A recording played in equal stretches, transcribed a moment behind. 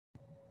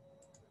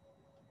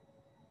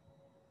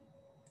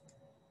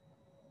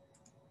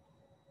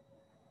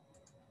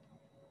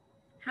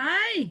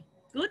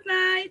Good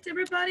night,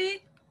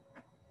 everybody.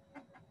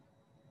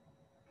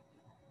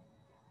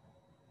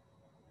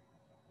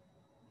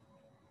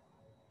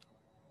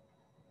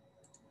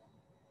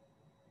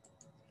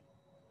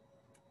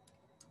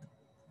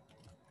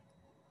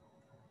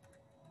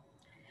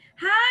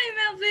 Hi,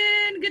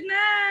 Melvin. Good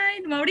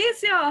night.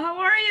 Mauricio, how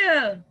are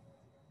you?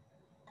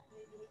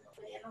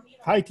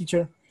 Hi,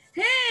 teacher.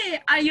 Hey,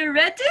 are you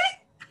ready?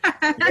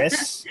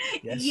 Yes.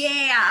 Yes.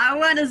 Yeah, I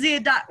want to see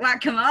that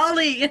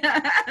guacamole.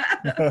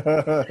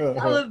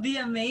 That would be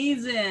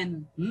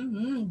amazing.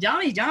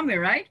 Yummy, yummy,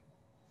 right?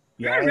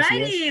 Yes,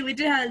 Alrighty, yes. we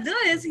do have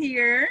Luis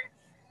here.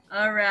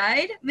 All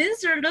right,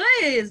 Mr.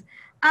 Luis,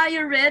 are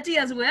you ready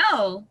as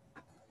well?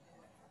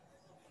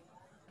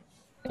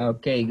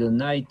 Okay, good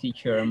night,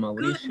 teacher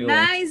Mauricio. Good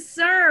night,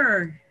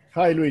 sir.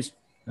 Hi, Luis.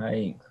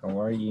 Hi, how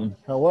are you?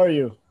 How are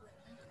you?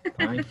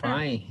 Fine,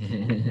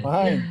 fine.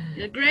 Fine.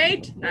 You're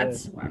great.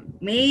 That's Yes.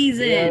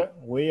 amazing.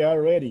 We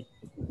are ready.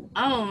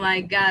 Oh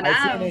my God.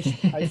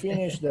 I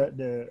finished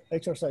the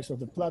exercise of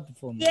the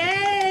platform.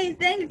 Yay,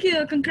 thank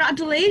you.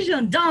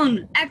 Congratulations.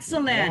 Done.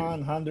 Excellent.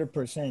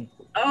 100%.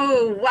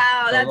 Oh,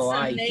 wow. That's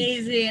Alright.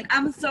 amazing.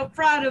 I'm so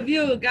proud of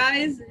you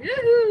guys.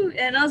 Woohoo.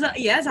 And also,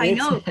 yes, I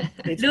know.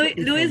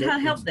 Luis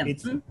has helped them.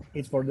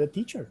 It's for the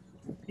teacher.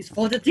 It's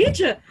for the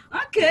teacher.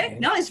 Okay.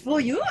 No, it's for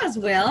you as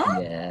well.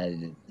 Yeah.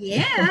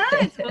 Yeah,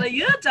 it's for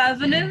you,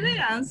 definitely.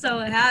 I'm so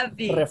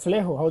happy.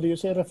 Reflejo. How do you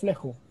say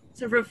reflejo?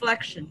 It's a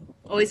reflection.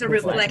 Oh, it's a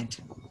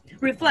reflect.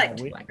 Reflect.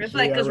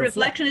 Reflect. Because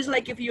reflection is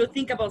like if you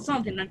think about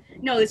something.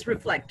 No, it's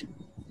reflect.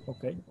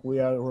 Okay. We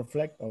are a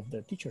reflect of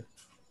the teacher.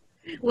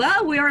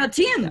 Well, we are a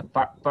team,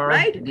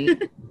 right?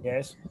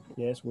 Yes.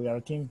 Yes, we are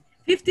a team.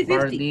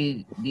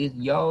 50-50. This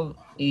job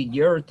is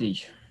your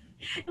teacher.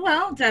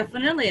 Well,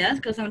 definitely, yes,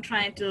 because I'm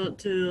trying to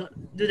do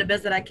the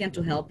best that I can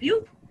to help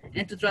you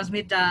and to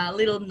transmit a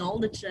little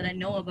knowledge that I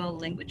know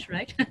about language,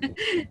 right?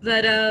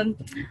 But,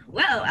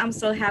 well, I'm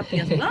so happy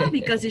as well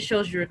because it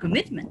shows your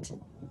commitment. So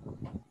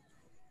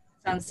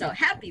I'm so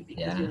happy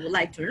because you would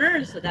like to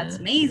learn, so that's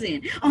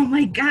amazing. Oh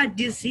my God,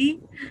 do you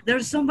see?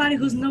 There's somebody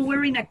who's not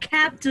wearing a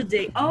cap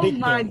today. Oh Victor.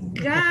 My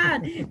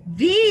God,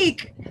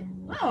 Vic!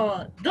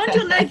 Oh, don't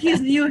you like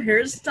his new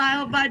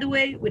hairstyle, by the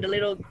way, with a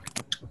little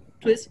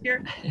twist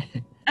here?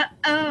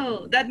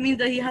 Oh, that means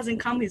that he hasn't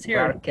combed his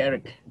hair.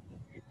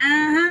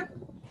 Uh-huh.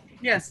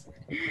 Yes.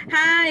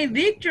 Hi,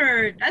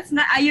 Victor. That's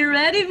not. Are you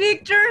ready,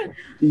 Victor?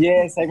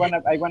 Yes, I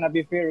wanna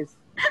be first.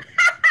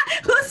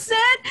 Who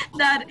said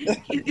that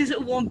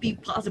it won't be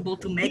possible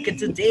to make it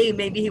today?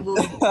 Maybe he will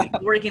be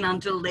working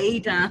until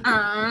late.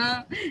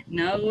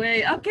 No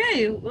way.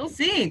 Okay, we'll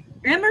see.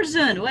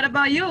 Emerson, what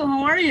about you?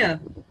 How are you?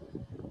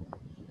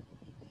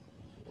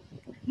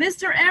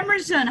 Mr.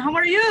 Emerson, how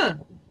are you?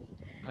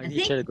 Hi,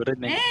 teacher. Good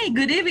evening. Hey,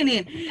 good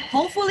evening.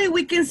 Hopefully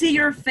we can see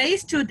your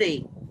face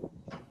today.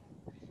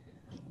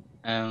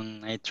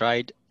 I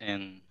tried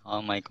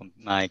on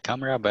my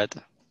camera, but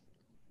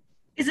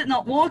is it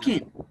not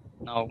working?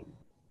 No.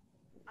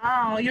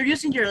 Oh, you're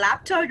using your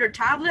laptop, your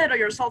tablet, or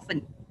your cell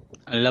phone?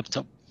 A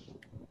laptop.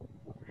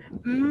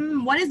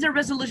 What is the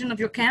resolution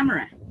of your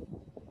camera?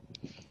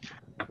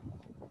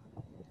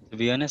 To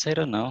be honest, I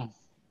don't know.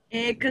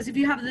 Because if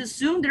you have the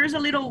zoom, there's a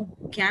little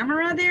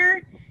camera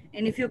there,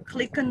 and if you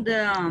click on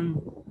the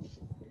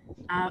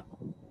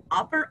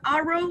upper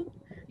arrow,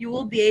 you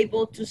will be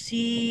able to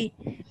see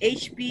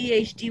HP,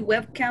 HD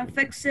webcam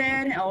fixed,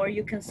 or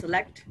you can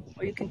select,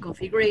 or you can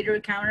configure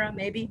your camera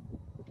maybe.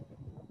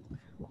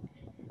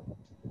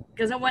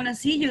 Because I want to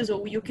see you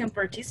so you can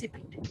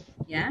participate.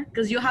 Yeah,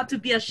 because you have to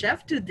be a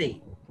chef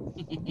today.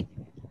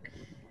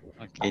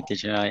 Okay,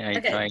 teacher, I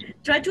tried.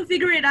 Try to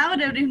figure it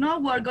out, and if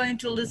not, we're going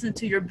to listen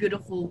to your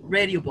beautiful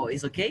radio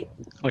voice, okay?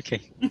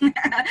 Okay.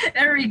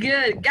 Very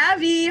good.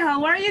 Gavi,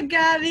 how are you,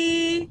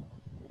 Gavi?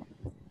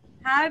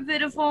 Hi,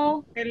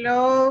 beautiful.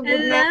 Hello.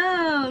 Good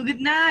Hello.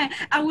 Good night.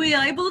 Are we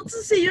able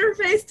to see your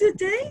face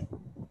today?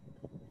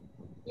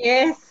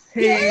 Yes.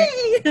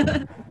 Yay!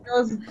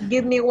 Just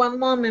give me one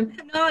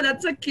moment. No,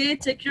 that's okay.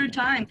 Take your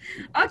time.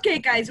 Okay,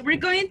 guys, we're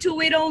going to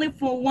wait only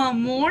for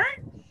one more,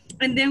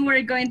 and then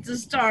we're going to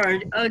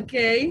start,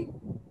 okay?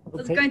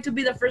 It's going to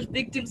be the first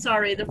victim,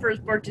 sorry, the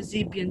first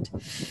participant.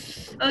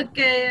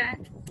 Okay,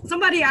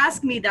 somebody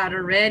asked me that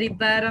already,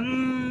 but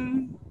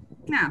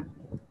no.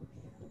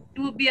 It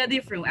will be a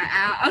different one.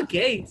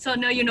 Okay, so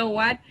now you know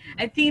what?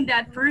 I think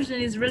that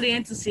person is really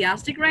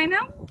enthusiastic right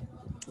now,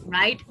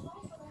 right?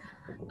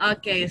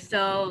 Okay,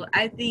 so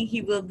I think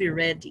he will be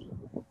ready.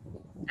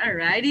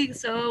 Alrighty,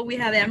 so we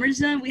have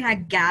Emerson, we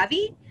have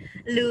Gabby,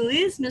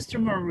 Luis, Mr.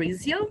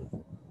 Mauricio,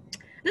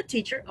 the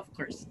teacher, of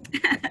course,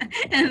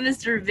 and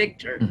Mr.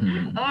 Victor.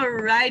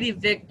 Alrighty,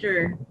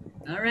 Victor.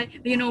 All right,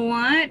 you know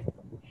what?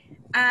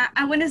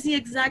 I want to see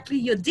exactly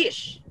your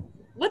dish.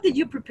 What did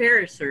you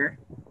prepare, sir?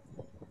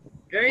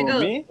 Very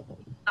good. Me?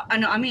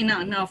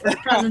 No, for the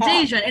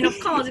presentation. And of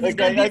course, if it's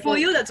going to be for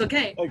you, that's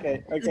okay.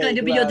 Okay. It's going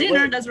to be your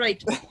dinner, that's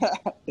right.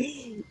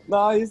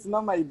 No, it's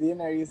not my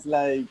dinner. It's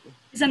like...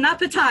 It's an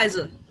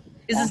appetizer.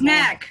 It's a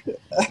snack.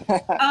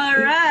 All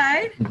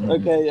right.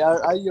 Okay,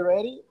 are you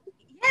ready?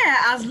 Yeah,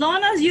 as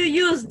long as you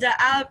use the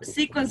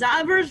sequence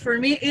adverbs, for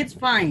me, it's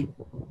fine.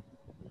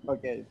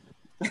 Okay.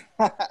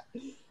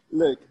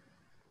 Look.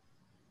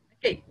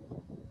 Okay.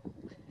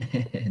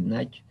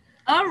 Nacho.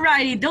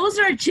 Alrighty, those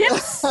are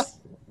chips.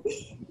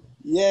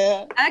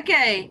 Yeah.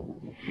 Okay.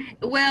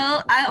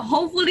 Well,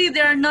 hopefully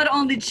they're not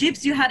only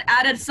chips. You had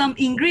added some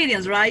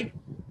ingredients, right?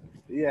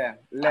 Yeah.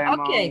 Lemon,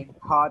 Okay.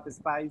 hot,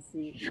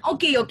 spicy.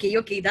 Okay.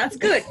 That's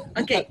good.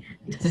 Okay.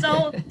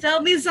 So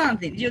tell me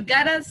something. You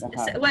gotta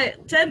wait.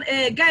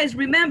 Guys,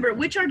 remember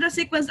which are the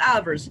sequence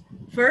adverbs?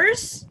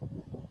 First,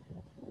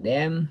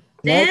 Them.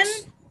 then,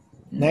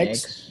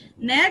 Next.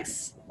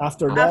 next,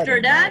 After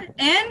after that. that,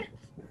 and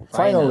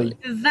Finally.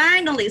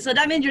 finally. So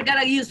that means you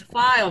gotta use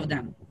 5 of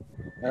them.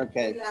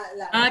 Okay.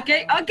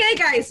 Okay,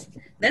 guys.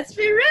 Let's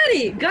be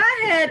ready. Go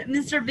ahead,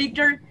 Mr.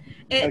 Victor.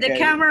 The Okay.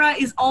 camera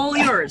is all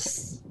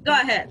yours. Go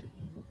ahead.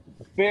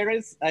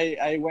 First,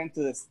 I went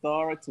to the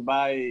store to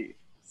buy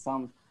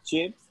some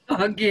chips.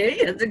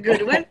 Okay, that's a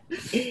good one.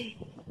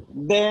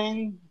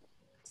 Then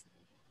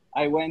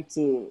I went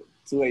to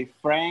a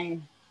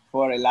friend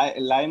for a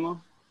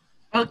lemon.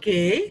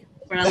 Okay,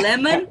 for a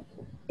lemon.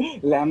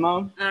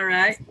 Lemon. All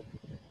right.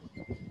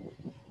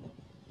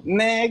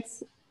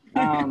 Next,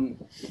 I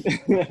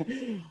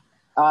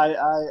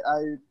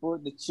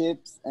put the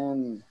chips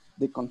in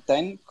the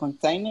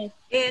container.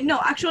 No,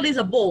 actually, it's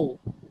a bowl.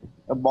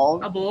 A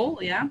bowl. A bowl,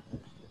 yeah.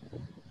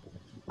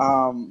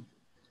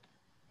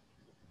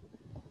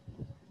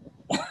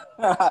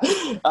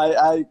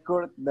 I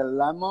cut the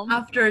lemon.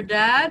 After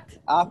that.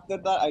 After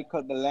that, I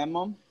cut the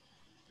lemon.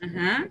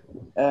 Uh-huh.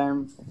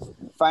 And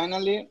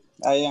finally,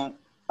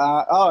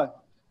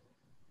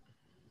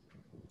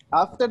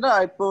 after that,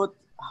 I put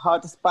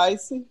hot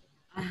spicy.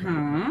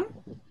 Uh-huh.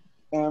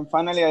 And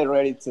finally, I'm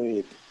ready to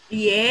eat.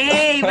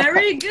 Yay,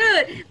 very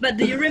good. But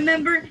do you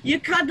remember you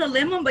cut the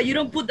lemon, but you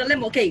don't put the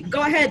lemon? Okay,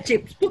 go ahead,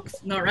 chips.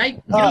 Oops, no, right?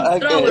 You don't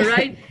throw it,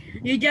 right?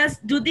 You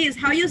just do this.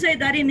 How you say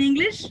that in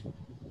English?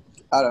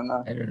 I don't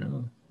know. I don't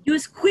know. You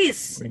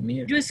squeeze.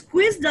 Premier. You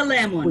squeeze the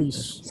lemon.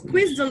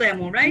 Squeeze the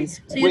lemon, right?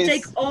 So you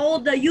take all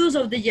the use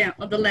of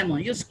the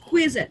lemon. You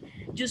squeeze it.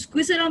 You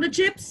squeeze it on the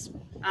chips,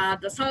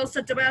 the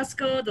salsa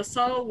Tabasco, the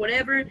salt,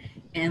 whatever.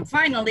 And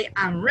finally,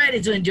 I'm ready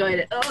to enjoy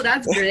it. Oh,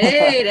 that's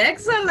great.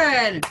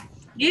 Excellent.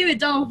 Give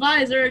it all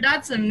 5, sir.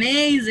 That's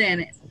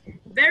amazing.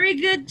 Very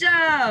good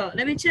job.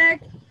 Let me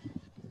check.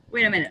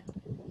 Wait a minute.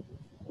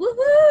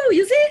 Woohoo!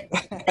 You see?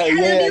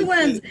 Yeah, New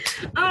ones.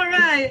 All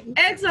right.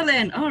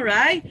 Excellent. All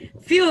right.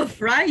 Phew,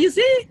 right? You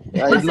see?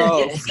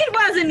 It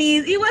wasn't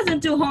easy. It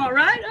wasn't too hard,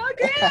 right?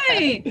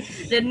 Okay.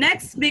 The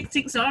next big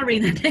thing, sorry,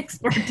 the next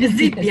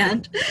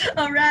participant.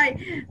 All right.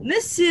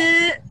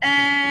 Monsieur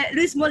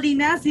Luis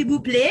Molina, s'il vous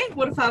plaît,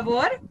 por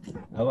favor.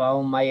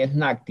 About my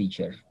snack,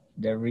 teacher.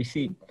 The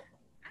receipt.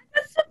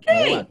 That's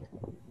okay.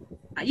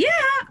 Yeah,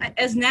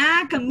 a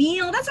snack, a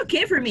meal, that's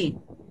okay for me.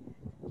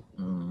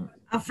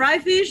 A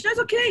fried fish, that's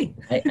okay.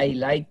 I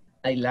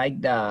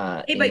like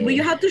the. Hey, but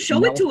you have to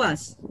show it to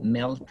us.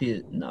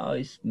 Melted, no,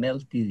 it's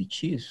melted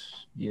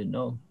cheese, you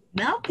know.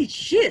 Melted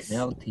cheese?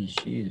 Melted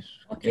cheese.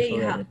 Okay,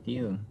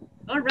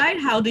 all right,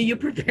 how do you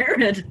prepare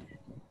it?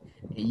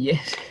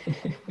 Yes.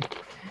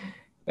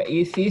 But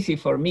it's easy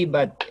for me,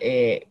 but.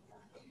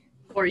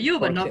 For you,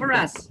 but not for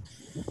us.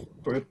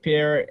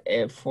 Prepare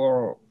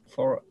 4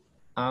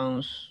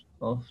 ounces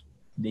of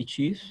the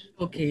cheese.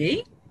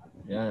 Okay.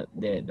 Yeah,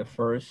 the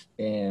first,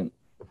 then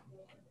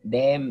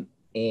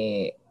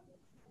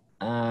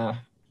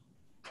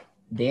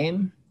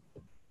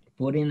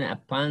put in a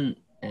pan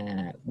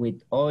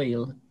with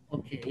oil.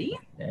 Okay.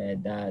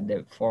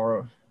 The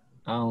 4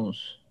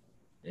 ounce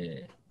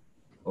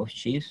of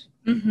cheese.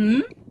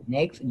 Mm-hmm.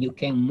 Next, you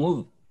can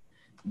move,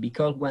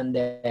 because when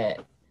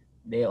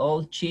the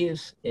old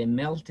cheese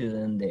melted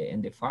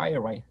in the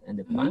fire, right, in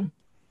the pan,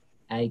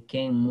 I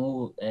can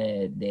move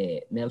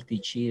the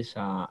melted cheese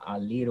a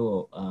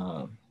little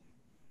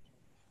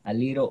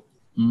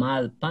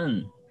mal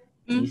pan.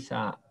 It's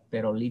a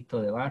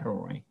perolito de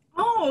barro, right?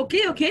 Oh,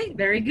 okay,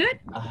 very good.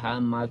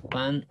 Mal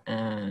pan,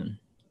 and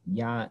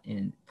yeah,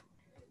 and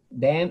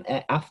then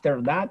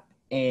after that,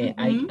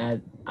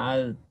 I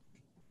add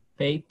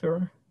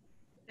paper.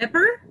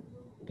 Pepper?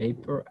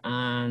 Paper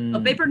and. Oh,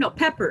 paper, no,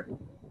 pepper.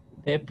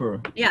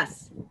 Pepper.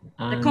 Yes.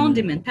 The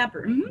condiment,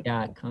 pepper.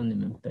 Yeah,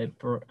 condiment,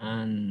 pepper,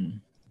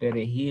 and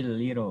perejil,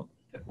 little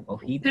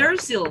hojita.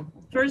 Persil.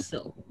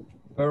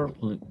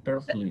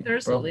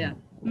 Persil, yeah.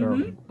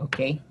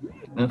 Okay.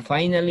 And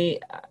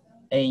finally,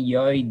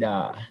 enjoy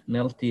the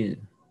melted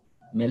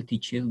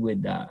cheese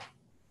with the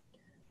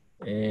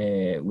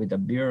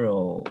beer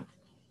or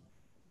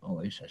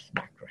it's a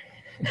snack, right?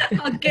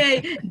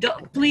 Okay,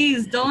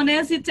 please don't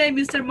hesitate,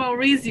 Mr.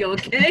 Mauricio,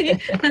 okay?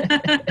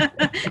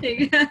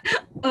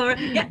 Or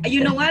yeah,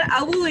 you know what?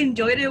 I will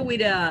enjoy it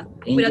with a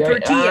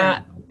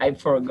tortilla. I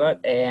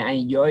forgot. I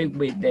enjoy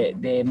with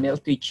the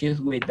melted cheese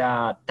with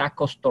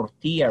tacos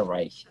tortilla,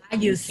 right?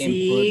 You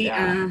see,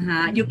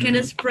 you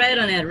can spread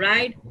on it,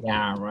 right?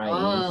 Yeah, right.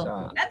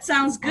 Oh, that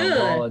sounds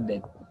good.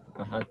 The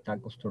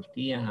tacos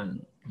tortilla,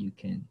 and you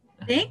can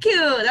Thank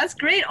you. That's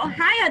great. Oh,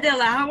 hi,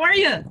 Adela. How are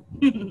you?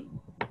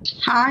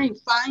 Hi,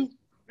 fine.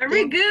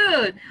 Very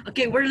good.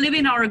 Okay, we're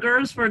leaving our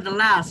girls for the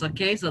last,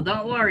 okay? So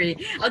don't worry.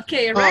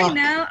 Okay, right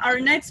now, our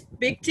next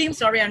victim,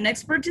 our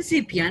next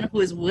participant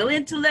who is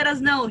willing to let us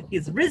know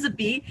his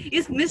recipe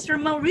is Mr.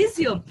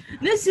 Mauricio.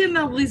 Monsieur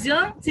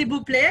Mauricio, s'il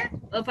vous plaît,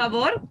 por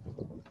favor.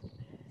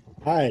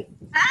 Hi.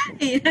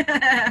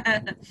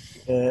 Hi.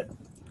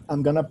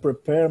 I'm gonna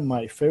prepare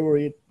my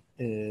favorite.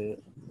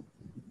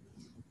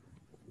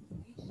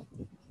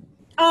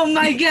 Oh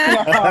my God.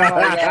 Oh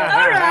my God.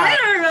 All right.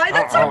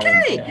 That's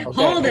okay.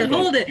 Hold it.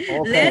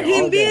 Okay, Let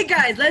him be, okay.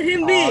 guys. Let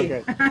him be.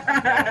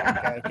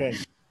 Okay.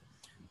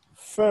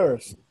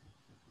 First,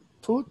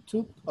 put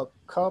a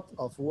cup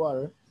of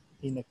water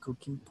in a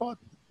cooking pot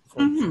for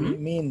 3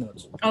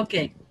 minutes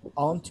Okay.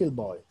 until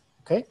boil.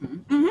 Okay.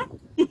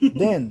 Mm-hmm.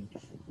 Then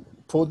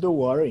put the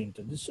water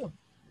into the soup.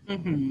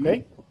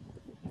 Okay.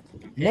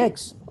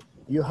 Next,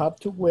 you have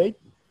to wait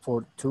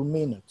for 2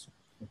 minutes.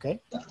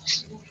 Okay.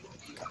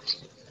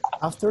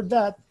 After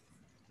that,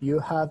 you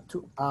have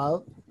to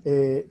add.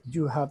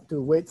 You have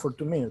to wait for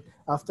 2 minutes.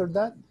 After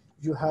that,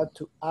 you have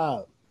to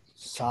add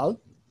salt,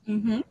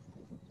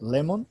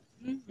 lemon,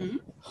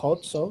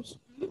 hot sauce,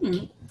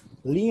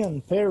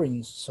 Leon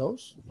Perrin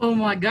sauce. Oh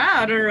my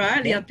God. All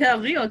right. Leon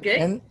Perrin, okay.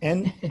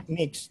 And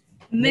mix.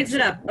 Mix it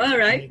up. All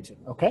right. Mix it,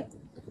 okay.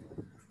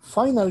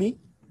 Finally,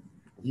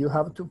 you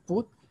have to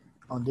put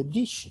on the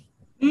dish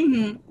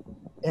and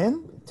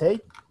take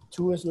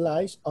 2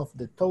 slices of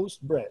the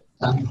toast bread.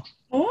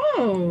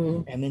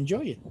 Oh. And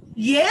enjoy it.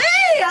 Yay!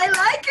 I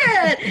like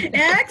it.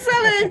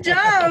 Excellent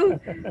job.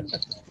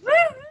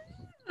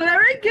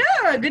 Very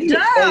good. Good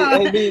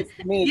job. Hey,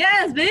 Miss,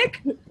 Yes,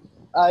 Vic.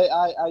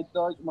 I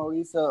thought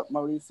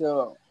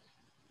Mauricio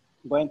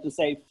going to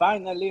say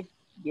finally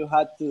you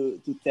had to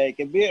take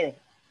a beer.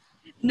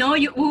 No,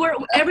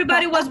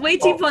 everybody was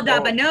waiting for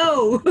that, but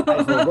no.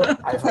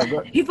 I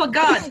forgot. He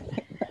forgot.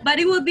 But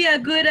it would be a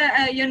good,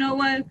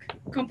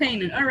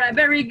 companion. All right,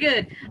 very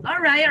good. All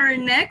right, our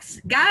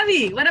next,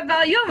 Gabi. What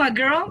about you, my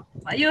girl?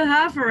 What you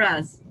have for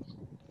us?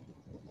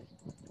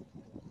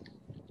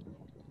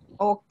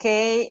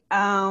 Okay.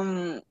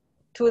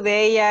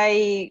 Today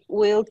I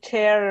will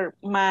share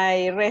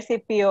my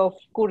recipe of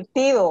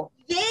curtido.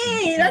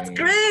 Yay, that's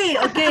great.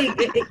 Okay,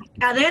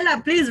 Adela,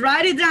 please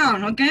write it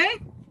down, okay?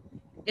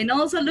 And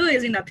also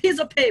Luis in a piece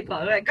of paper.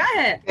 All right, go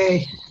ahead.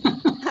 Okay.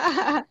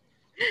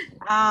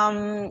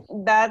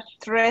 That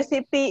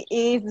recipe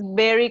is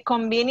very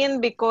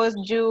convenient because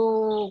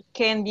you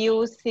can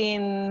use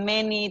in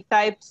many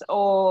types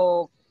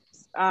of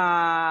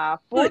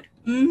food.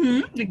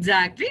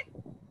 Exactly.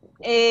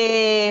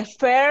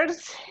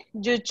 First,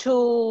 you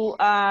should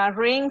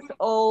rinse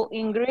all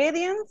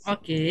ingredients.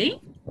 Okay.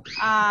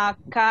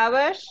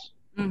 Cabbage,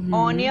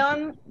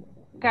 onion,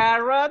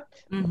 carrot,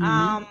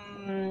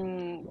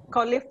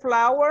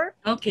 cauliflower.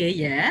 Okay,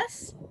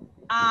 yes.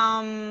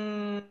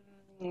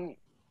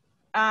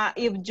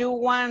 If you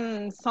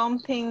want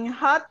something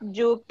hot,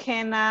 you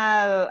can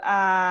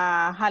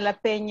add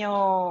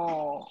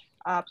jalapeno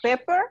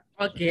pepper.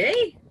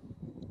 Okay.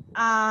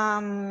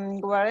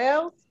 What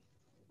else?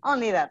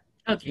 Only that.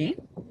 Okay.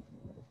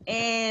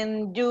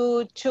 And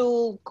you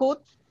should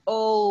cut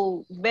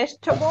all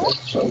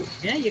vegetables.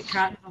 Yeah, you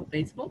cut all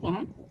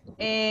vegetables.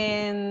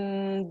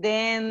 And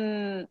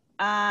then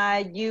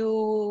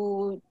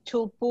you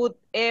should put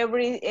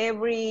every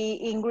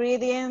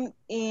ingredient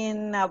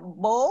in a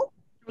bowl.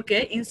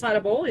 Okay, inside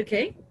a bowl,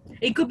 okay.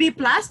 It could be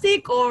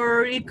plastic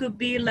or it could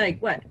be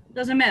like what?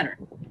 Doesn't matter.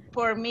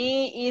 For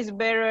me, it's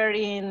better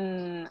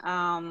in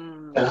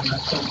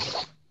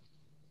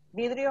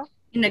vidrio.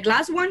 In a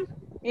glass one?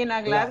 In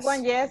a glass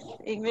one, yes,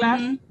 in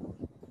glass.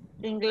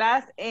 In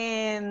glass,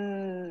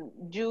 and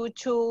you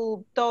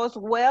should toast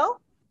well.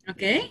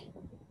 Okay.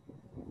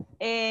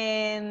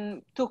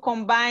 And to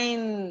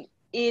combine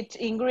each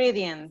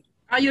ingredient.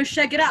 Oh, you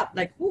shake it up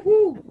like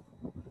woohoo.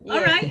 Yes.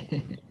 All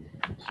right.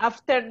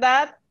 After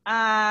that,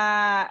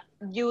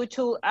 you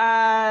should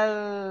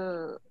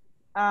add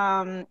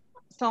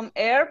some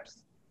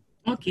herbs.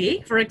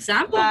 Okay, for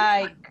example?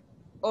 Like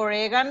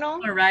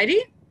oregano. Alrighty.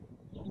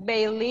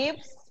 Bay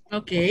leaves.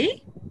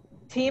 Okay.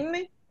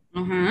 Thyme.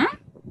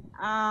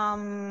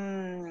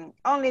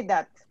 Only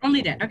that.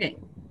 Only that, okay.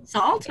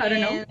 Salt, I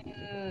don't know.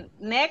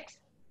 Next,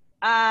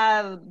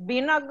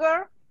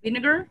 vinegar.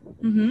 Vinegar.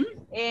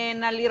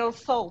 And a little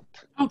salt.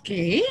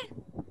 Okay.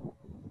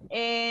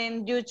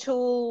 And you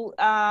should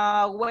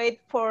wait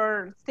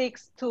for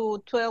 6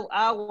 to 12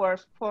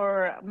 hours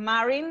for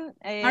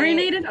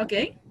marinated,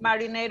 okay.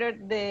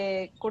 Marinated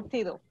the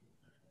curtido.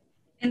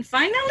 And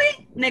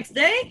finally, next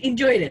day,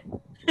 enjoyed it.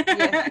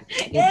 Yes.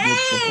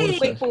 Yay!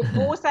 With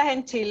pupusas,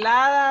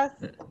 enchiladas.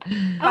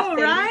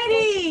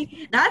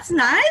 Alrighty, that's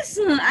nice.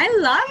 I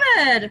love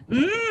it.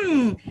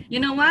 You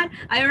know what?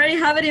 I already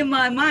have it in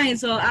my mind,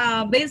 so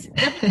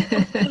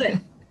basically,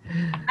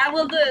 I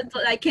will do it so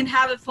I can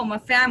have it for my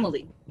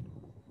family.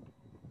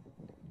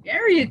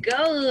 There you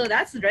go.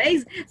 That's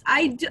great.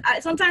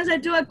 Sometimes I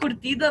do a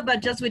curtido,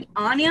 but just with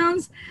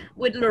onions,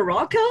 with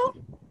loroco,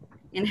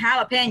 and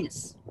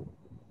jalapenos.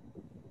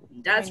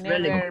 That's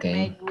really good. Never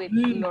make with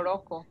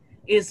loroco.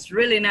 It's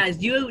really nice.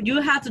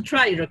 You have to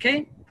try it,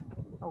 okay?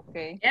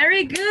 Okay.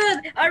 Very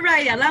good. All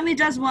right, allow me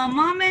just one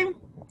moment.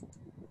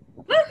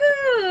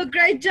 Woohoo!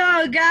 Great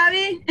job,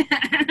 Gabby.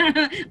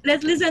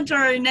 Let's listen to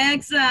our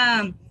next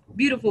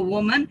beautiful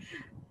woman.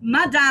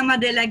 Madame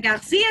Adela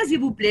Garcia, s'il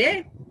vous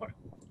plaît.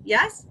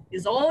 Yes,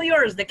 it's all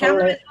yours. The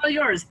camera is all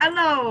yours.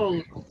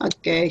 Hello.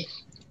 Okay.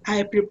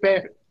 I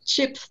prepare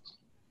chips.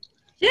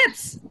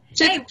 Chips.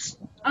 Chips.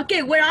 Hey,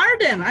 okay, where are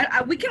them?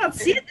 We cannot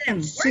see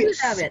them. Where do you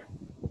have it?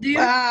 Do you?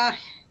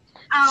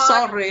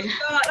 Sorry.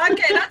 God.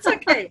 Okay, that's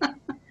okay.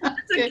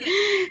 That's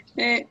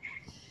okay.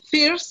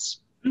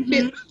 First,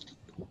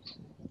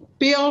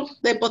 peel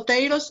the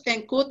potatoes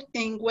and cut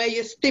in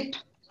wedges deep.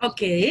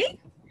 Okay.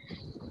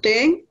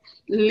 Then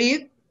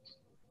leave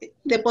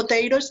the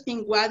potatoes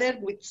in water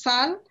with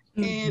salt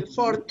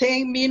for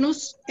 10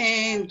 minutes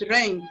and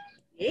drain.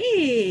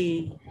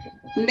 Hey.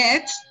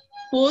 Next,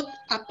 put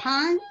a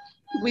pan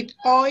with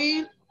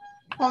oil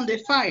on the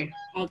fire.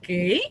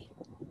 Okay.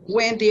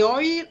 When the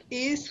oil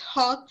is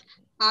hot,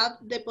 add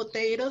the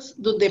potatoes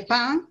to the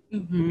pan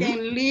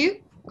and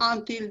leave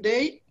until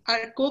they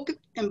are cooked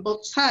on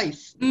both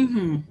sides.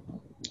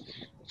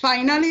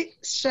 Finally,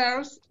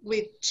 serve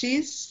with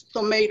cheese,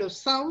 tomato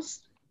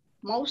sauce,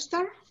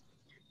 mustard,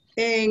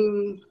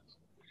 and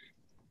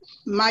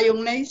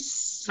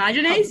mayonnaise.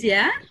 Mayonnaise,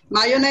 yeah?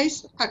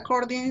 Mayonnaise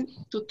according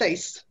to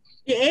taste.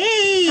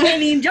 Hey,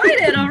 and enjoyed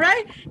it, all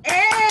right?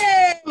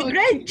 Hey,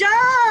 great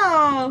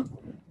job!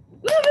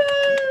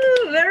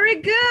 Woohoo! Very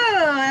good.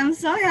 I'm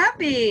so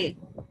happy.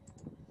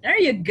 There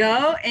you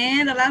go.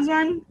 And the last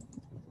one.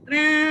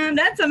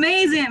 That's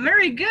amazing.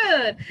 Very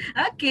good.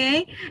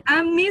 Okay.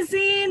 I'm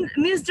missing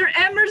Mr.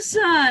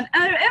 Emerson.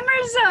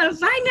 Emerson,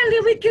 finally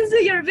we can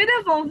see your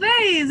beautiful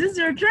face. It's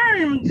your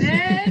turn.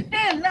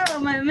 Hello,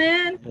 my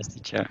man. Yes,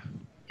 teacher.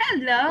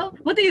 Hello.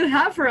 What do you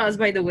have for us,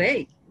 by the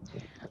way?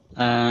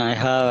 I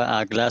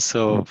have a glass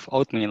of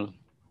oatmeal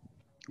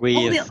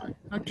with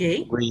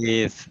okay.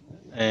 With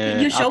can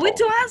you show apple. it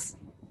to us?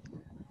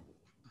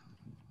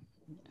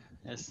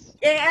 Yes.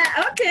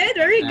 Yeah. Okay.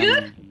 Very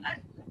good.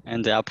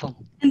 And the apple.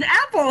 And the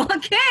apple.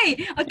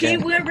 Okay. Okay.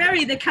 Yeah. We're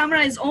ready. The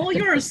camera is all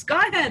yours. Go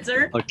ahead,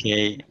 sir.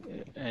 Okay.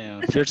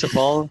 First of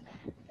all,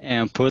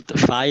 put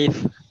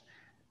 5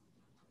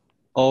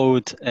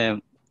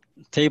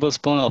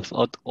 tablespoons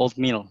of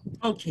oatmeal.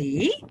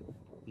 Okay.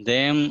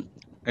 Then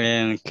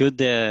cut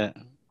the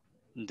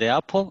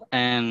apple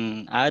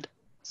and add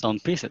some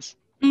pieces.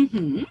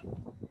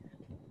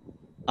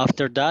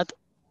 After that,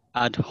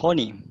 add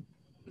honey.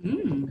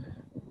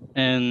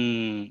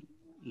 And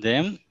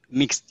then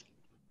mix.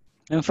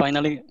 And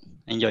finally,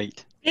 enjoy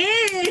it.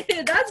 Hey,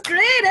 that's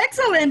great.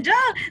 Excellent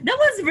job. That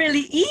was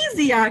really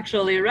easy,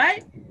 actually,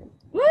 right?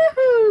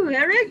 Woohoo!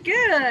 Very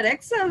good.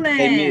 Excellent.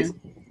 Hey, Miss.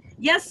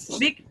 Yes,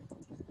 Vic.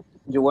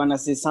 You wanna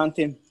see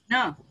something?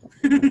 No.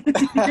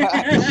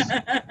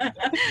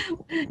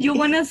 You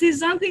wanna see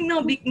something?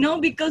 No,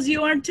 because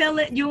you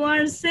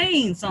are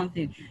saying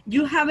something.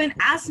 You haven't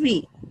asked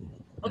me.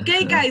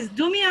 Okay, guys,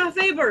 do me a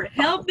favor.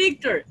 Help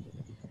Victor.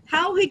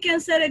 How he can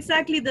say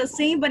exactly the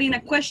same, but in a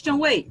question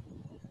way.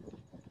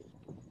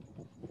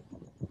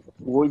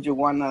 Would you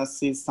wanna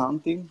see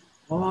something?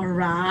 All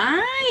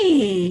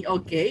right.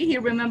 Okay, he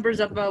remembers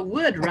about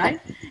wood,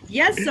 right?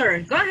 Yes,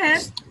 sir. Go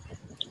ahead.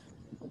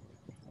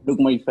 Look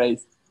my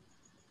face.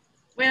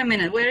 Wait a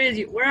minute. Where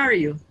are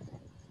you?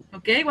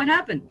 Okay, what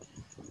happened?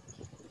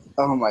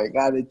 Oh my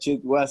God, the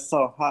chip was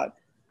so hot.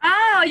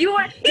 Oh,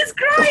 he's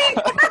crying.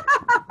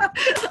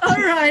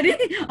 All righty.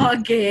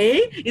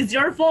 Okay, it's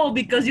your fault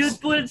because you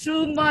put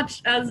too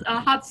much as a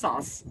hot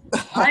sauce,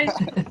 right?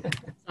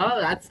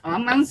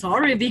 I'm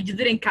sorry, Vic, you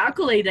didn't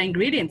calculate the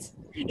ingredients.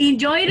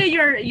 Enjoyed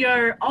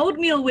your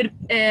oatmeal with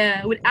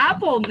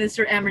apple,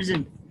 Mr.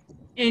 Emerson.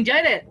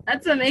 Enjoyed it.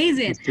 That's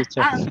amazing.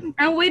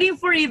 I'm waiting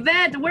for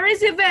Yvette. Where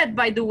is Yvette,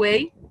 by the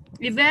way?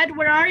 Yvette,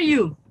 where are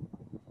you?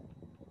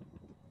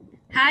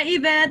 Hi,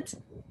 Yvette.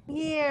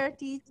 Here,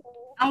 teacher.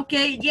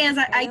 Okay, yes,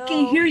 I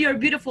can hear your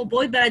beautiful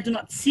voice, but I do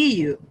not see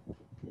you.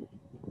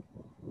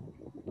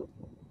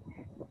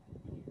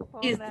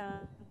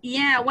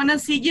 Yeah, I want to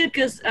see you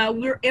because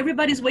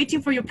everybody's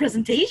waiting for your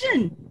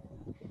presentation.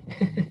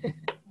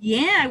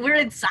 Yeah, we're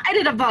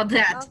excited about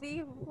that.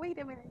 Wait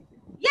a minute.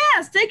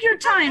 Yes, take your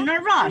time, no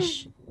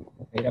rush.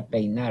 Ir a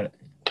peinar.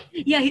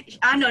 Yeah,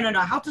 no.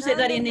 How to say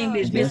that in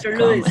English, Mr.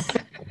 Lewis?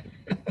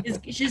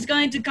 She's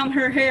going to comb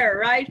her hair,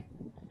 right?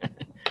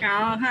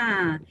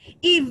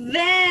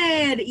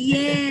 Yvette,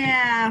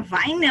 yeah,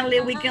 finally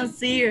we can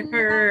see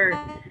her.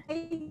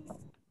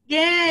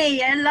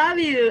 Yay, I love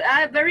you.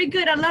 Very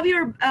good. I love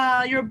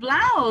your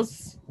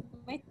blouse.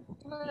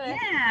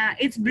 Yeah,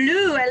 it's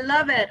blue. I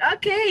love it.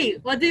 Okay,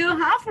 what do you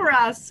have for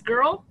us,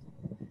 girl?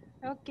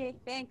 Okay,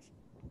 thanks.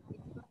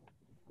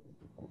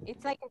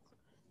 It's like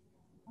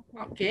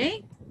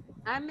okay.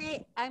 I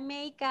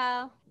make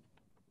a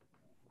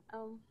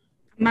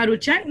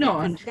Maruchan?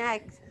 No.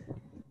 Snack.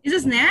 Is it a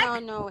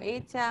snack? No,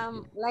 it's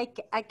like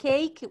a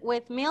cake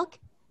with milk.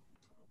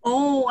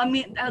 Oh, I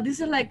mean, this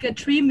is like a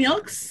 3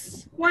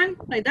 milks one,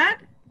 like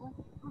that?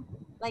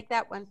 like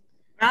that one.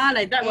 Ah,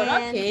 like that one.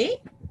 And Okay.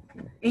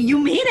 And you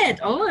made it.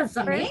 Oh, that's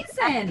first,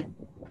 amazing.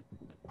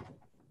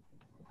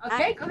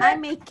 Okay, go ahead. I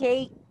make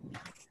cake.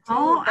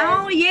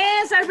 Oh,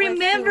 yes, I was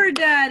remember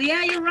that.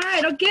 Yeah, you're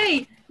right.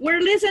 Okay, we're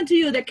listening to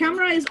you. The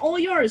camera is all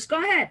yours.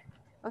 Go ahead.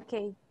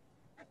 Okay.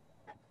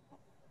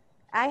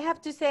 I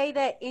have to say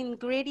the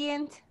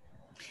ingredient.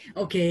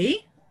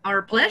 Okay,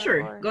 our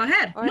pleasure. Go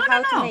ahead. Or No, how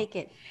no, to no. make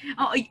it.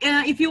 Oh,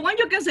 if you want,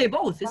 you can say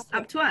both. It's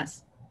up to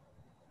us.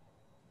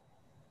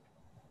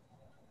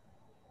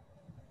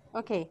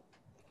 Okay.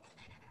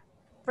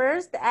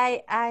 First,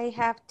 I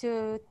have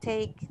to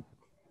take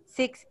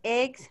 6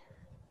 eggs.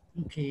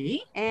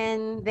 Okay.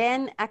 And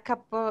then a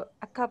cup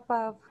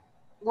of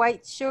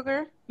white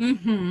sugar.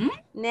 Mm-hmm.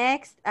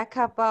 Next, a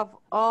cup of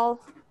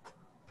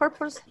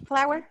all-purpose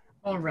flour.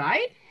 All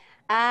right.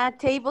 A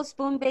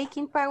tablespoon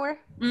baking powder.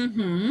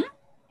 Mm-hmm.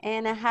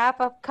 And a half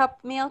of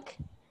cup milk.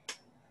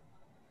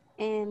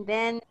 And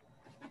then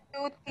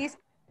 2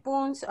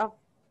 teaspoons of,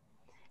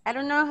 I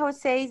don't know how it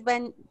says,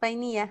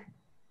 vanilla.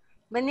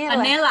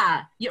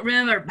 Vanilla. You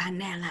remember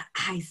vanilla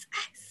ice,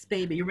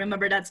 baby. You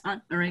remember that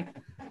song? All right.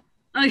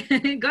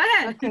 Okay, go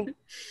ahead. Okay.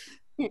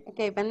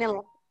 Okay,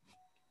 vanilla.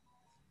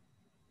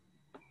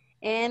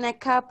 And a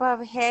cup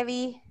of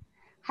heavy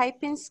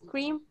whipping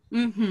cream.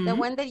 Mm-hmm. The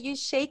one that you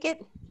shake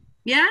it.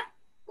 Yeah.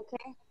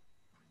 Okay.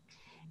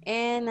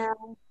 And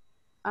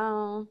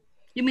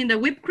you mean the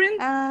whipped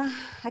cream?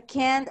 I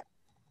can't.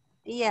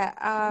 Yeah.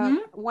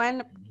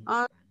 One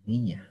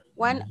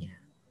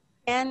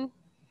and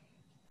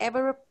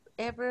ever.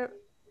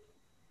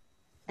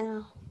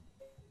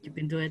 You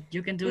can do it.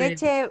 You can do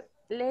leche, it.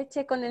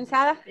 Leche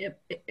condensada.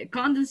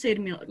 Condensate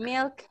milk.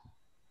 Milk.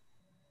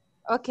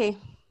 Okay,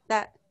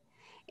 that.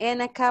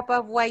 And a cup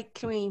of white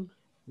cream.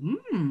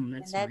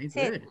 That's very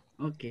good.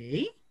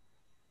 Okay.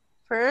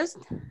 First,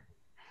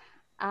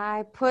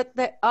 I put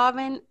the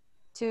oven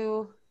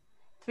to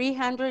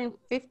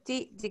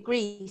 350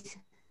 degrees.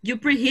 You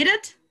preheat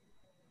it?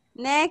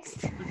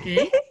 Next.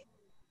 Okay.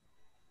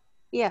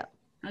 Yeah.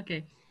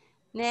 Okay.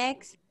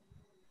 Next,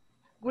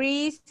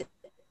 grease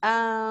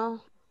a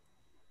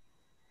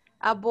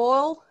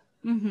bowl.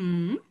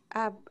 Mm-hmm.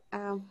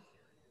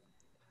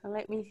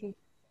 Let me see.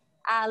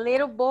 A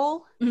little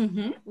bowl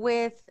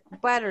with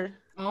butter.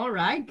 All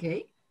right.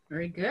 Okay.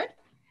 Very good.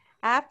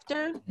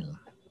 After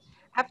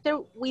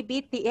we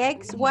beat the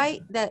eggs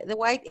the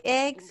white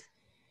eggs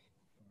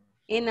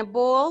in a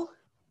bowl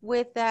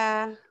with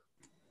a,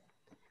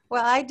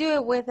 well, I do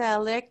it with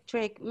an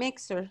electric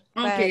mixer.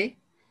 Okay.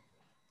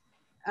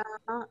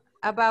 But,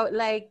 about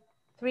like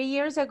 3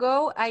 years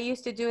ago, I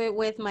used to do it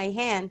with my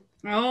hand.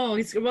 Oh,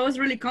 it's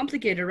really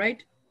complicated,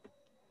 right?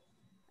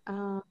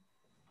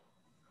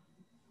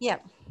 Yeah.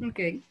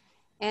 Okay.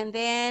 And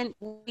then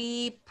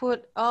we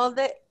put all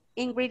the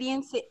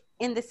ingredients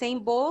in the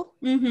same bowl,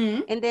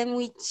 and then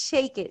we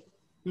shake it.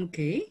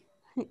 Okay.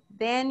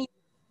 Then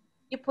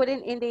you put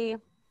it in the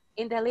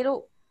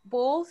little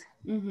bowls,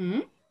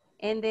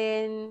 and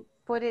then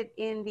put it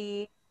in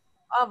the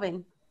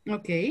oven.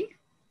 Okay.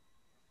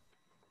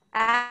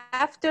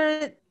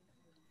 After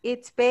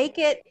it's baked,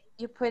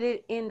 you put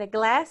it in the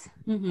glass,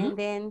 and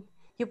then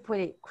you put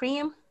it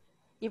cream.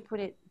 You put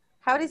it,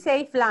 how do you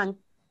say flan?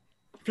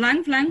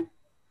 Flan.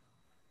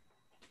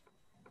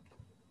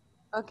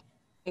 Okay.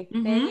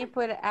 Then you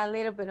put a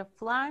little bit of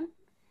flan,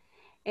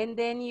 and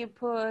then you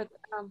put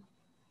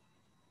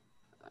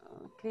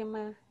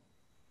crema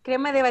de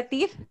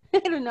batir. I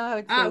don't know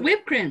how to say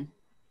whipped cream.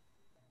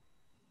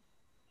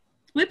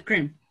 Whipped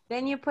cream.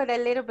 Then you put a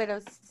little bit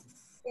of,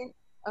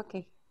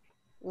 okay.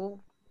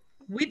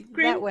 Whipped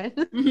cream. That one.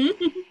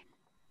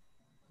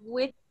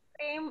 Whipped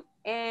cream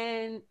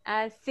and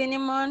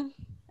cinnamon,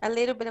 a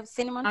little bit of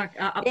cinnamon. A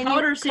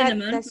powdered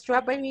cinnamon. The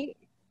strawberry.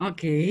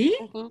 Okay.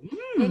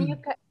 Then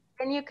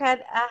you cut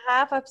a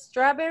half of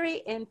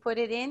strawberry and put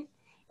it in.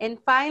 And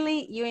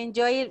finally, you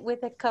enjoy it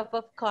with a cup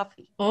of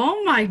coffee.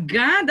 Oh my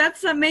God,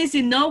 that's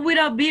amazing. No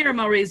without beer,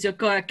 Mauricio.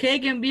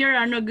 Cake and beer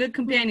are no good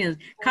companions.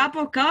 Cup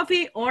of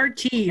coffee or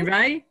tea,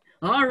 right?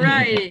 All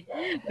right.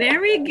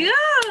 Very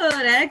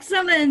good.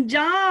 Excellent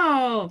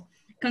job.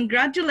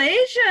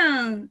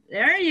 Congratulations.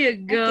 There you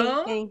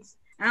go. Okay, thanks.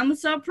 I'm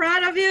so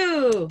proud of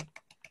you.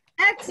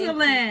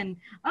 Excellent.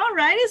 All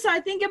righty. So I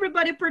think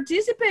everybody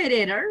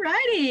participated. All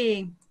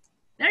righty.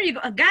 There you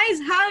go. Guys,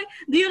 how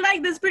do you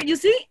like the spirit? You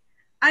see,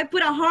 I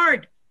put a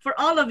heart for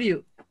all of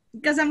you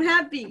because I'm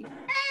happy.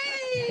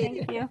 Hey.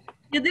 Thank you.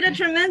 You did a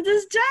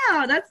tremendous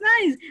job. That's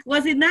nice.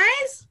 Was it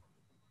nice?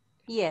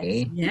 Yes.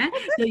 Okay. Yeah.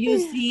 So you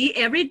see,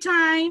 every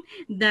time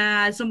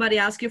that somebody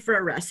asks you for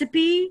a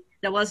recipe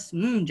that was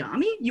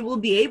yummy, you will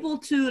be able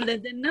to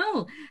let them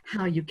know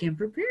how you can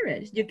prepare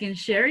it. You can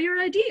share your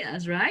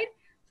ideas, right?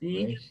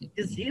 See,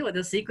 you see what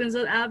the sequence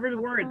of adverb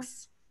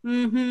works.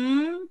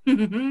 Very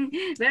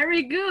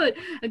good.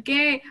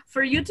 Okay,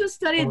 for you to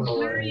study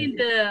during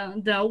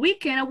the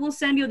weekend, I will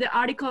send you the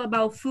article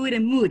about food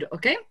and mood.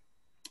 Okay.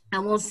 I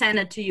will send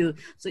it to you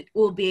so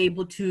we'll be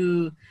able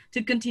to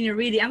continue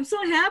reading. I'm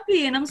so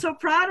happy and I'm so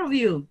proud of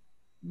you.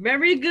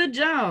 Very good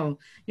job.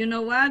 You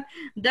know what?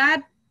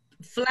 That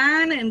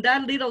flan and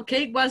that little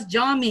cake was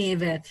yummy,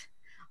 Yvette.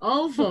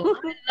 Also,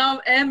 I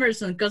love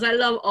Emerson because I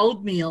love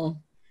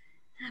oatmeal.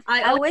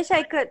 I wish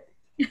I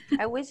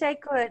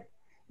could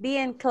be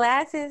in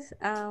classes.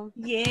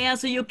 Yeah,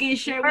 so you can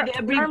share with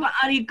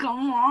everybody.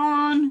 Come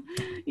on.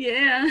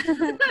 Yeah.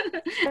 You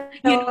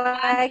know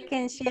what? I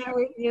can share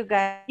with you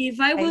guys. If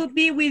I will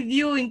be with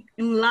you in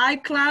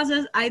live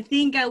classes, I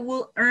think I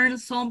will earn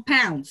some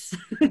pounds.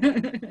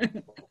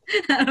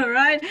 All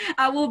right.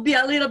 I will be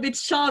a little bit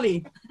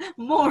chubby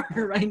more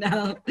right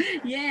now.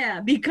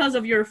 Yeah, because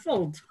of your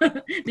fault,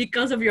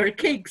 because of your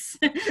cakes,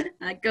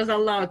 because I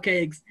love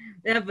cakes,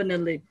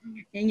 definitely.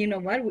 And you know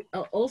what?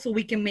 Also,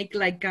 we can make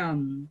like,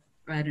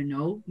 I don't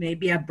know,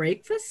 maybe a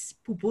breakfast,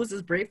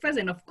 pupusas breakfast.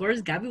 And of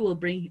course, Gabby will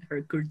bring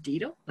her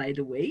curtido, by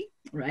the way,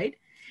 right?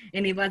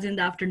 And if it's in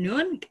the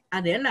afternoon,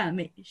 Adela,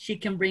 she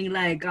can bring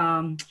like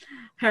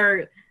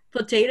her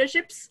potato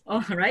chips,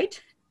 all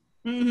right?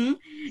 Mm-hmm.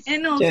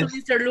 And also yes.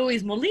 Mr.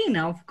 Luis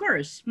Molina, of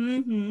course.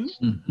 Mm-hmm.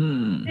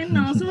 Mm-hmm. And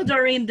also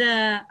during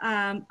the,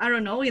 I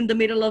don't know, in the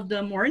middle of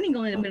the morning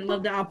or in the middle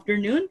of the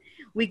afternoon,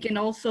 we can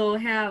also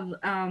have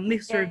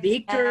Mr.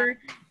 Victor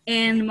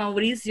and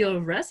Mauricio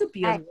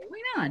recipe as well.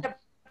 Why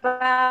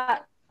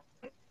not?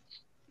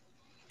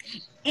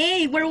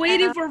 Hey, we're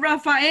waiting for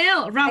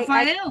Rafael.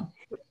 Rafael.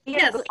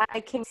 Yes.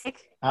 I can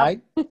sick. Hi.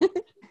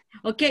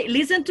 Okay,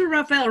 listen to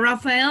Rafael.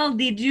 Rafael,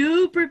 did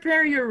you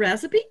prepare your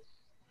recipe?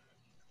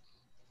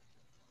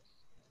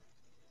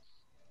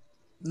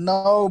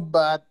 No,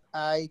 but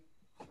I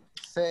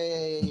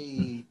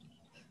say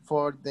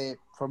for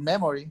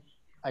memory,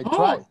 I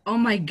try. Oh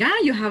my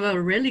God, you have a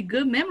really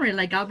good memory,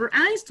 like Albert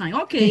Einstein.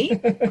 Okay,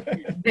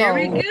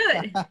 very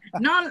good.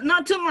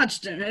 Not too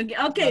much.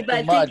 Okay,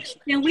 but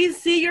can we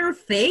see your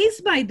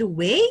face, by the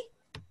way?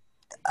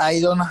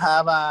 I don't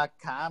have a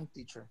cam,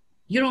 teacher.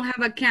 You don't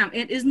have a cam.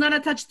 It is not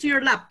attached to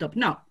your laptop,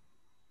 no.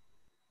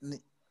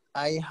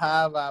 I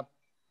have a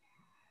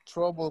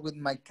trouble with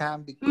my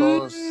cam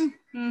because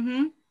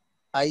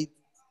I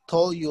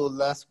told you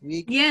last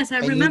week. Yes, I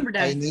remember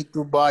that. I need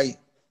to buy.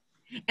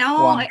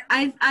 Oh,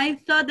 I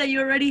thought that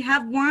you already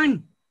have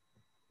one.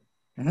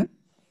 Mm-hmm.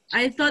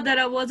 I thought that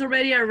I was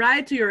already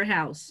arrived to your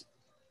house.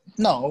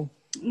 No.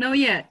 No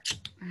yet.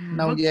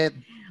 No yet.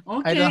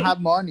 Okay. I don't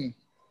have money.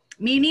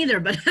 Me neither,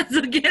 but that's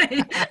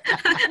okay.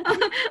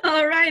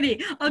 All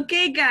righty.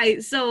 Okay,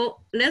 guys.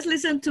 So let's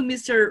listen to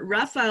Mr.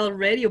 Rafael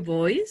Radio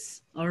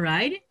Voice. All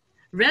right.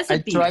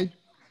 Recipe.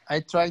 I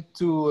tried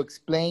to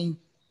explain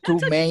to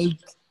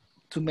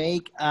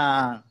make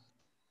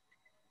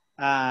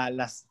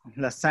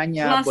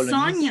lasagna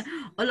bolognese.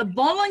 Oh,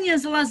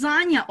 bolognese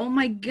lasagna. Oh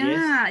my God,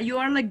 yes. You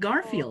are like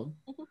Garfield.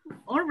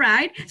 All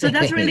right, so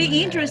that's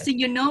really interesting,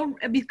 you know,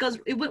 because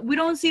we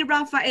don't see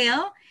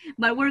Rafael,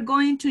 but we're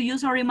going to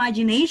use our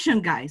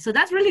imagination, guys. So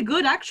that's really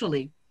good,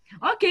 actually.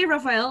 Okay,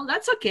 Rafael,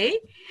 that's okay.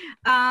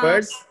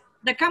 First,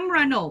 the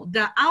camera, no,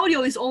 the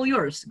audio is all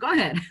yours. Go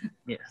ahead.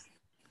 Yes.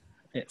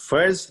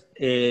 First,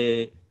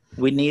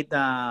 we need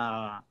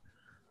a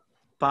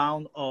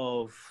pound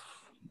of,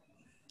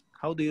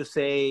 how do you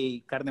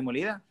say carne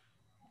molida?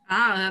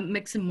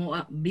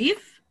 Mexican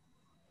beef.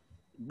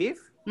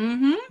 Beef?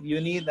 Mm-hmm.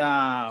 You need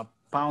a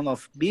pound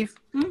of beef.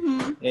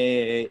 Mm-hmm.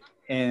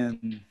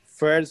 And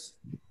first,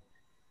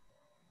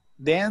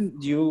 then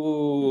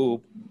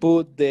you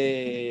put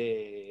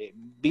the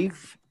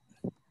beef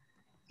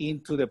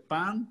into the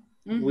pan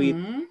with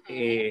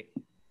a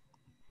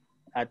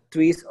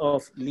twist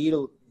of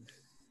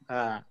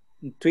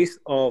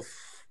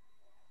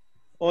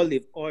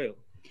olive oil.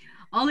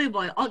 Olive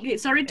oil. Okay,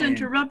 sorry to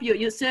interrupt you.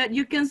 You said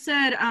you can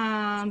set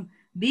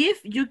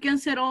beef. You can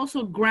set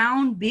also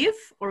ground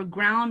beef or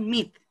ground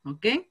meat.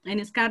 Okay, and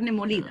it's carne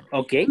molida.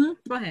 Okay. Go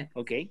ahead.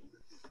 Okay.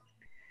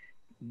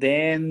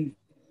 Then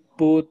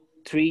put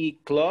 3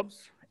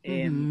 cloves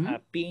and a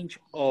pinch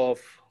of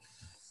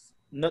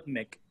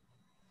nutmeg.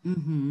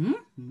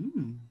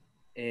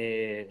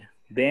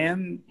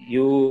 Then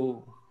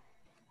you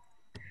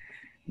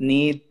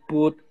need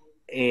put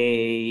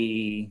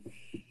a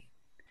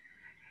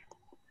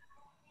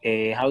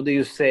how do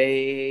you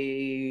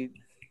say?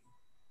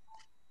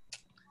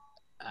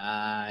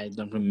 I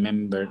don't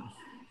remember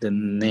the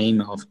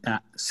name of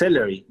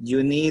celery.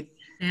 You need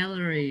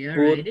celery.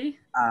 Alrighty.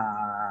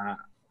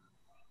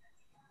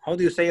 How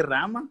do you say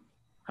rama?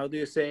 How do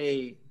you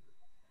say?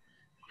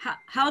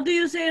 How do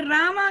you say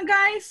rama,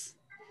 guys?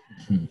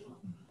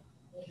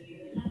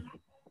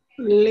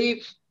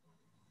 Leaf.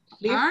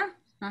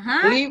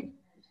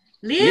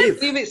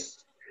 Leaf.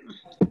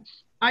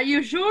 Are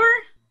you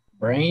sure?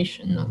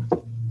 Branch? No.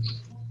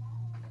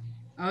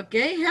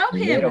 Okay, help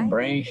him. Little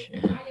branch.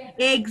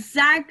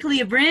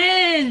 Exactly,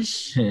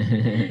 branch.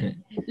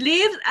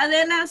 Leaves,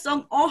 Adela,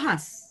 son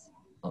hojas.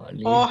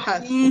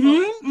 Hojas.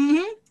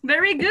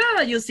 Very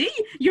good. You see,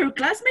 your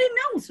classmate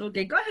knows.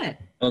 Okay, go ahead.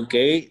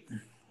 Okay,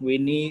 we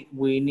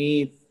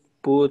need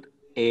put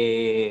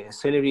a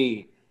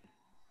celery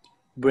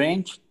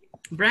branch.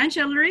 Branch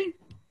celery.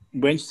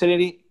 Branch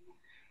celery,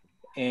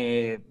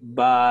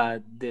 but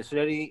the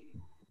celery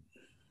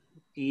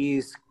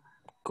is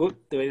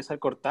cooked. Debería estar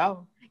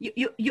cortado.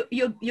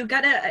 You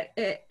gotta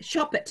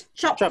chop it.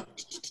 Chop.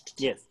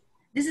 Yes.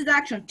 This is the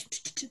action.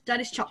 That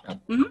is chop.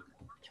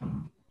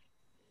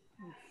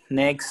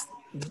 Next,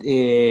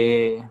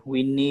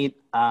 we need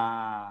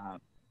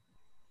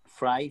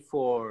fry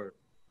for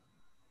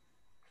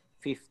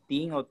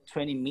 15 or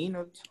 20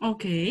 minutes.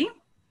 Okay.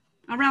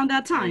 Around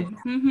that time.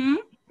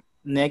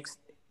 Next,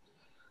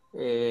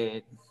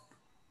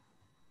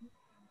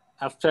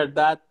 after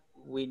that,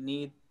 we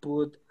need to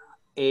put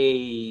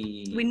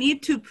a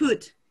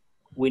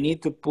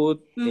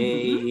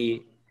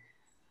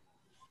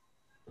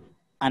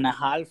and a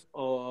half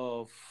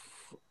of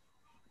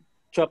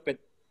chopped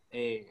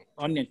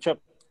onion,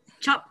 chopped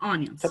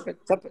onions.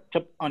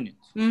 Chopped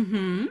onions.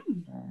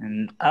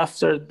 And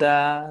after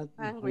that,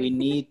 we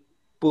need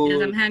put.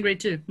 Yes, I'm hungry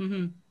too.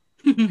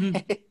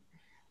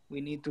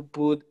 We need to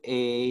put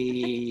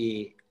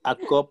a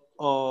cup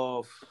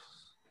of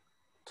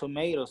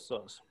tomato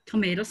sauce.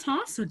 Tomato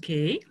sauce,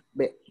 okay.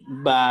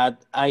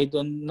 But I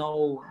don't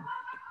know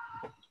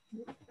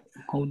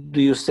how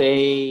do you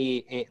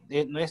say.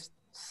 No es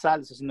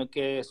salsa, sino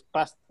que es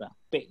pasta,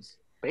 paste.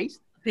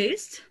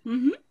 Paste.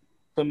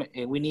 So,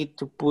 we need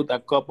to put a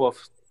cup of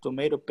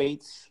tomato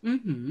paste.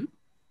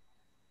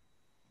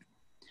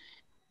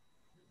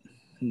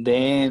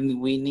 Then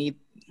we need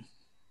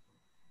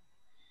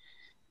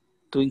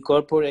to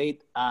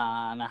incorporate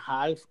and a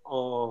half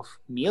of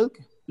milk.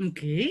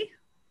 Okay.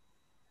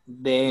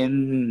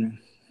 Then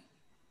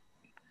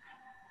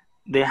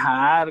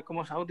dejar,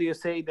 how do you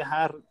say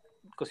dejar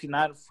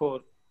cocinar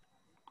for,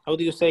 how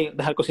do you say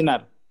dejar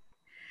cocinar?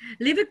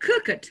 Leave it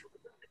cook it.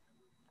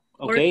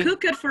 Okay. Or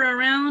cook it for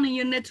around, and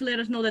you need to let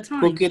us know the time.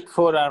 Cook it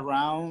for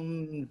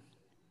around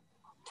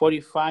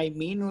 45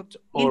 minutes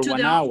or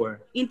 1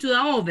 hour. Into the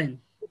oven?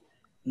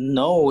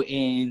 No,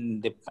 in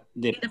the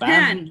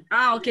pan.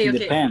 Ah, okay, okay.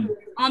 The pan.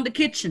 On the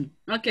kitchen,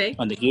 okay.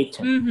 On the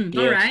kitchen.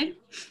 Yes. All right.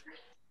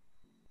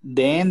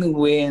 Then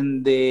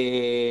when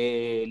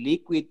the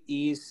liquid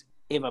is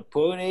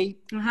evaporated.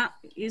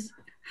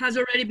 Has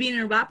already been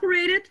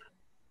evaporated?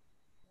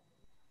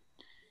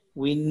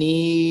 We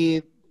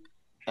need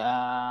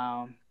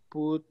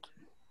put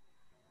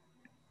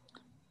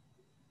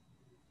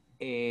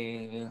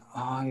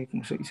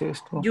 ¿cómo se dice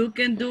esto? You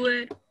can do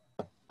it,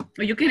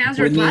 or you can ask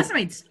your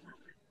classmates.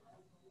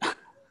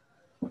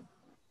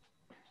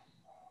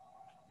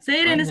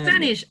 Say it in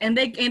Spanish, and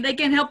they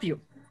can help you.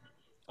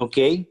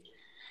 Okay,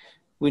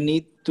 we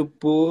need to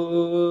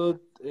put.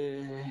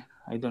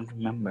 I don't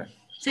remember.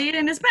 Say it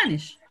in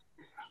Spanish.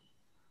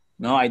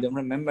 No, I don't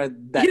remember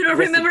that. You don't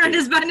remember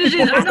in Spanish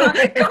either? No,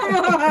 come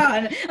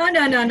on. Oh,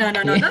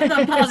 no. That's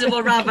not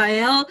possible,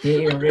 Rafael.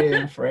 He read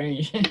in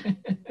French.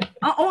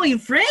 Oh, in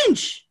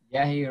French?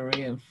 Yeah, he read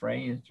in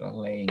French,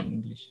 translate in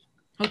English.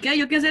 Okay,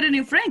 you can say it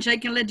in French. I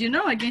can let you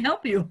know. I can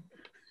help you.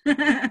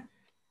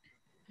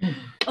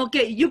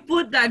 Okay, you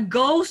put that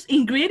ghost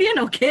ingredient,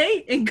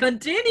 okay? And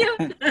continue.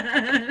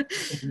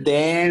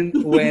 Then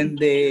when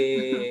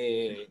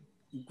the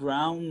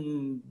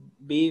ground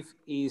beef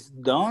is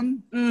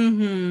done,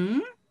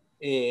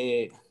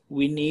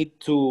 we need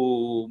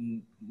to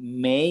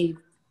make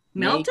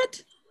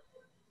it.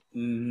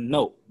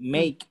 No,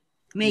 make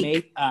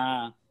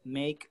a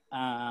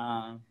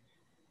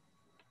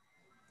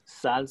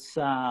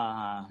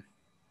salsa.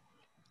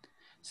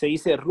 Se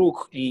dice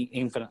roux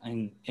en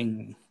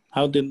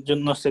yo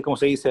no sé cómo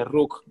se dice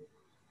roux.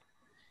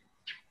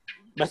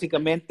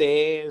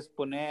 Básicamente es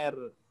poner.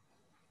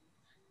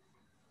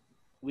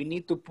 We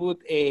need to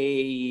put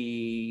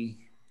a.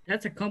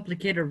 That's a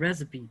complicated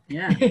recipe.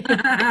 Yeah.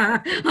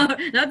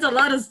 That's a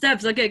lot of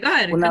steps. Okay, go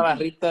ahead. Una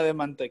barrita de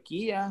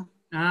mantequilla.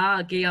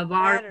 Ah, okay, a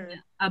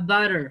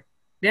butter.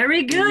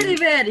 Very good,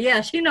 Yvette. Yeah,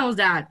 she knows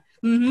that.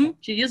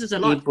 She uses a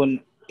lot.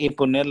 Y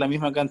poner la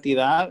misma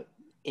cantidad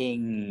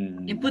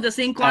en and put the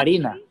same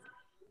harina.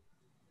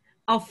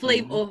 Of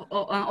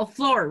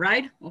flour,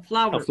 right? Of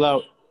flour. Of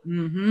flour.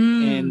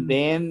 And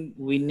then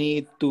we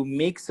need to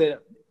mix it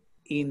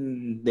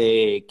in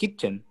the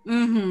kitchen.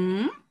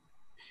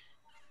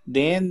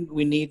 Then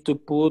we need to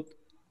put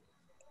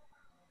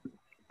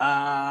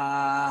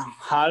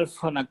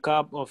half on a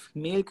cup of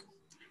milk.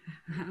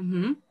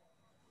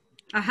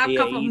 A half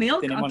cup of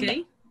milk,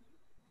 okay.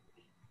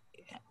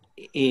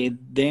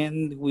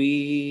 Then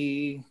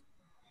we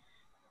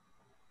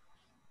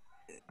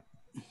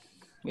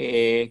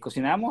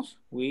cocinamos.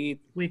 We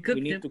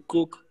need to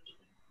cook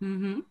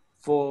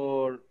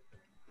for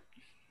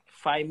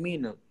 5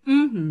 minutes.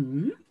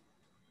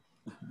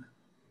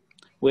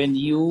 When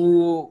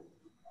you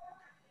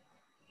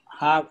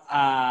have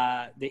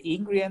the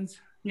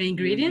ingredients, we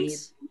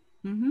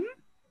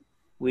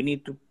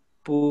need to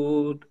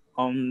put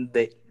on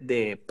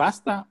the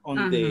pasta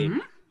on the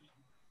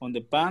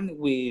pan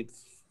with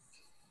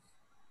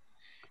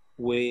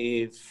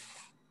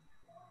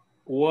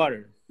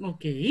water.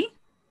 Okay.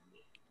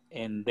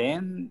 And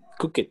then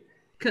cook it.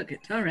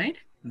 All right.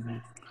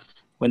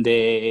 When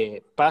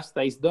the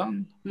pasta is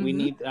done, we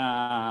need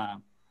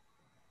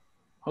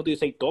how do you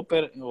say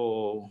topper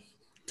or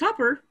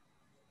topper,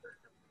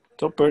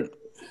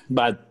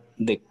 but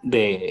the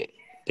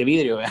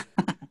vidrio.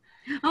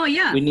 Oh,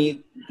 yeah. We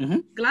need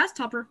glass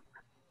topper.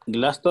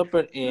 Glass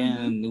topper,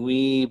 and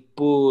we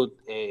put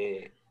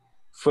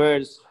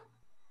first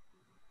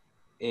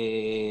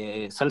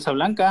salsa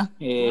blanca,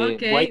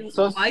 Okay, white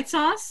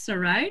sauce, all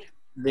right.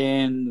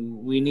 Then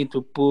we need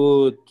to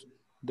put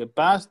the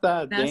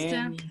pasta,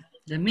 then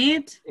the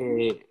meat.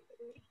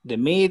 The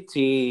meat,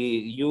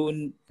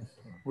 you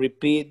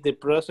repeat the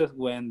process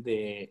when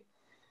the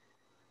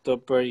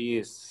topper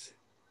is...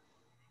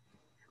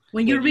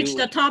 When you reach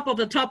the top of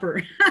the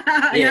topper.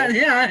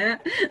 yeah,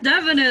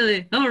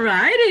 definitely. All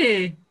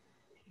righty.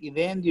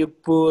 Then you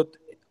put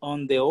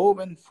on the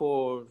oven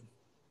for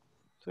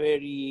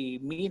 30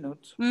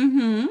 minutes.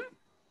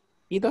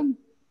 Done.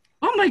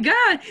 Oh my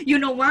God! You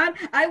know what?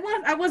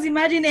 I was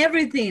imagining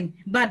everything,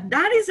 but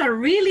that is a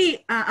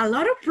really a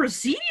lot of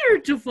procedure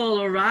to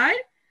follow,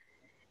 right?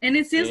 And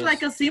it seems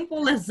like a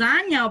simple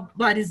lasagna,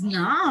 but it's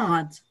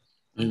not.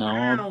 No.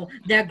 Wow.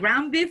 The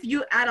ground beef,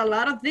 you add a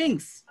lot of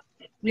things.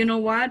 You know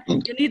what?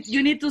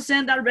 You need to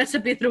send that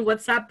recipe through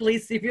WhatsApp,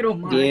 please, if you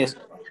don't mind. Yes.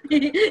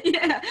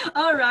 Yeah.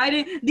 All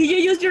righty. Did you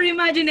use your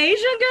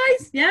imagination,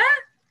 guys? Yeah.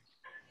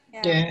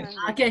 Yeah.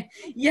 Okay.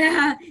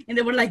 Yeah. And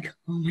they were like,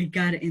 oh my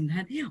God. And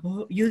that,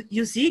 oh,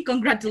 you see,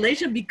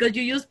 congratulations, because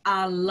you used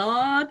a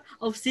lot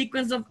of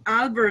sequence of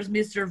adverbs,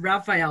 Mr.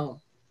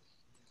 Rafael.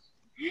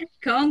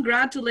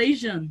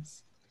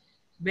 Congratulations.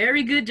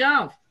 Very good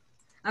job.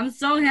 I'm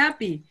so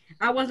happy.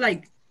 I was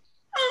like,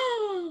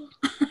 oh,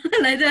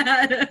 like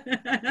that.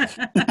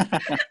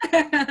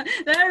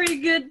 Very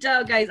good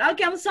job, guys.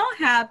 Okay, I'm so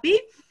happy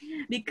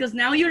because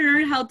now you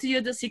learn how to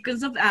use the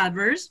sequence of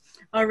adverbs.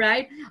 All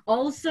right.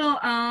 Also,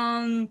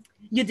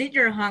 you did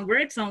your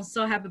homework, so I'm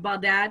so happy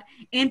about that.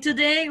 And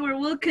today we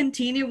will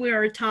continue with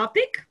our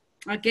topic.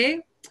 Okay.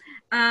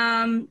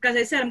 Because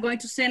I said I'm going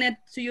to send it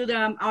to you,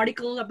 the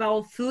article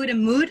about food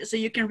and mood, so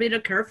you can read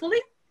it carefully.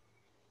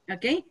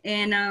 Okay,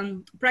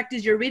 and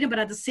practice your reading, but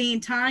at the same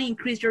time,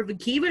 increase your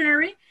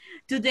vocabulary.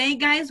 Today,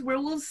 guys, we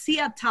will see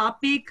a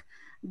topic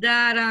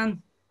that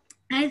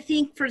I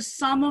think for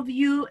some of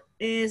you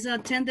is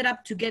tended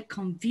up to get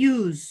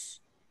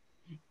confused,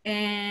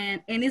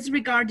 and it's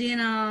regarding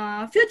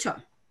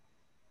future.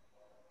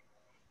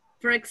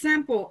 For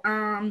example,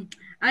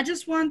 I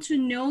just want to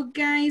know,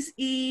 guys,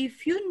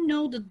 if you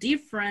know the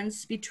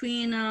difference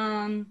between,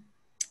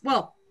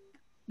 well,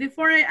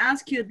 before I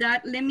ask you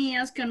that, let me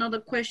ask another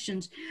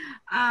question.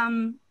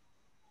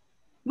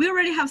 We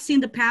already have seen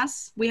the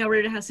past. We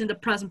already have seen the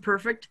present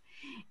perfect.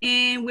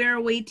 And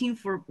we're waiting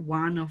for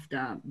one of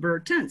the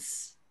verb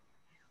tense.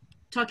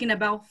 Talking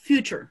about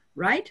future,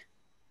 right?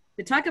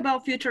 We talk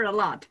about future a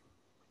lot,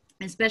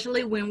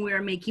 especially when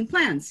we're making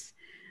plans.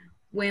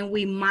 When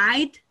we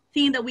might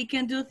think that we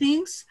can do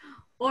things,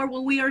 or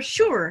when we are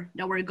sure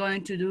that we're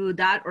going to do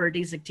that or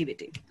this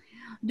activity.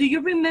 Do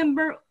you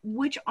remember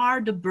which are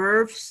the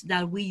verbs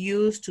that we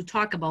use to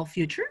talk about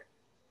future?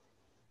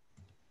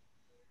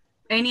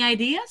 Any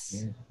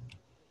ideas?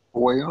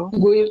 Will.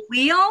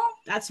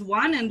 That's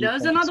one, and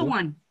there's another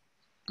one.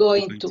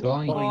 Going to.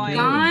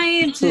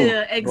 Going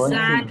to,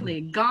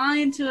 exactly.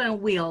 Going to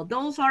and will.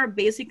 Those are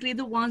basically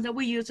the ones that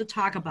we use to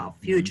talk about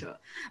future.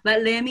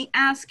 But let me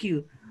ask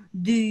you,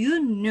 do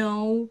you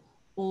know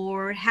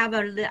or have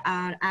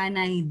an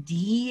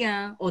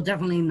idea, or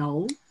definitely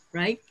know,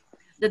 right?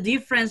 The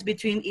difference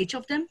between each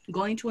of them,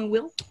 going to and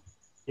will?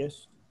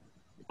 Yes.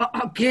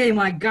 Okay,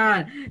 my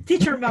God.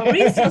 Teacher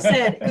Mauricio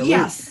said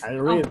yes. I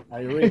read.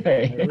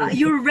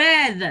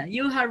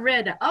 You have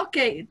read.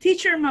 Okay,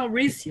 Teacher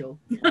Mauricio.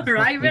 All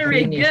right,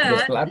 very good.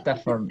 The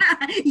platform.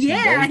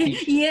 Yeah.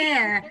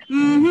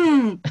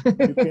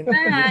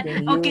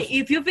 Okay,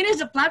 if you finish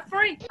the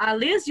platform, at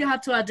least you have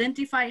to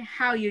identify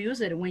how you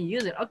use it when you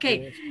use it. Okay,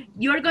 yes.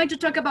 You're going to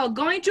talk about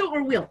going to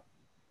or will?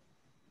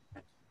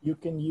 You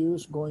can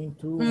use going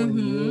to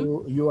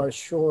when you are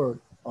sure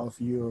of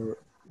your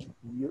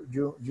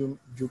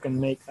you can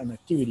make an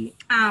activity.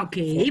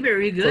 Okay, so,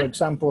 very good. For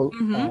example,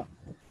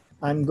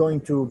 I'm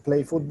going to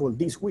play football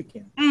this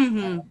weekend.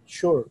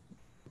 Sure.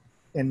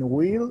 And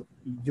will,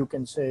 you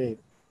can say,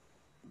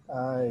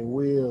 I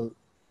will.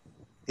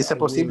 It's a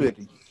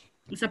possibility.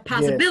 It's a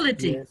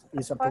possibility. Yes,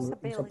 it's a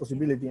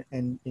possibility.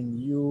 And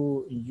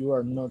you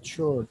are not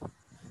sure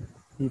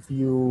if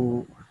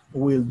you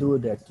will do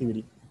the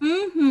activity.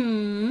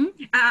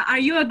 Are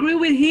you agree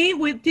with him,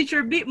 with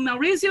Teacher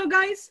Mauricio,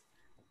 guys?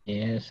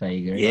 Yes, I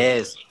agree.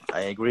 Yes,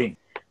 I agree.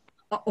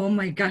 Oh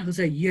my God, who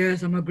said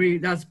yes, I'm agree.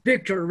 That's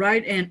Victor,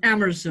 right? And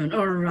Emerson.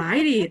 All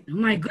righty. Oh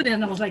my goodness.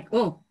 I was like,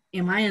 oh,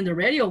 am I in the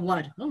radio or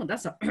what? Oh,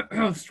 that's a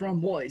strong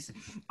voice.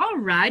 All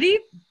righty.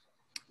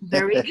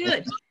 Very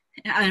good.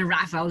 And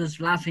Rafael is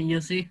laughing,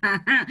 you see.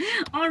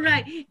 All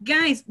right,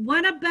 guys,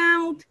 what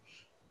about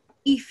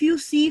if you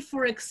see,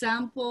 for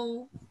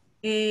example,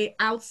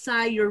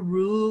 outside your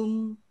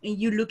room and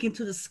you look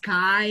into the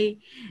sky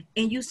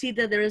and you see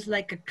that there is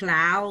like a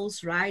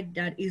clouds, right?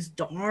 That is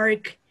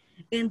dark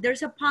and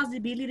there's a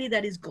possibility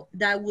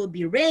that will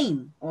be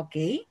rain,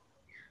 okay?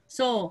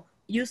 So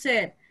you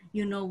said,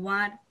 you know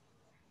what?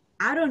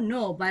 I don't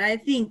know, but I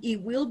think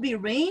it will be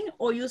rain,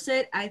 or you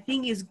said, I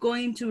think it's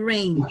going to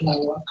rain.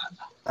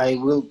 I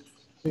will.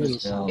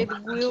 No. It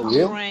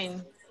will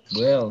rain.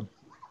 Will.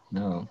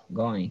 No.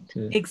 Going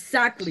to.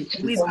 Exactly.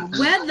 With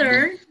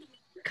weather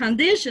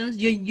conditions,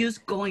 you use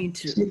going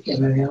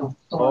to.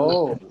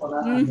 Oh.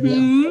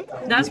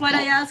 That's why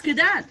I asked you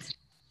that.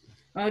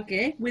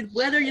 Okay. With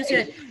weather, you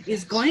said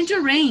it's going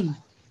to rain.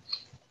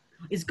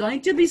 It's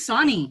going to be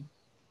sunny.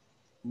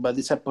 But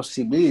it's a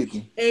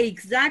possibility.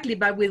 Exactly.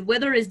 But with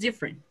weather, it's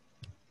different.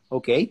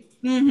 Okay.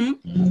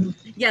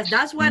 Yes,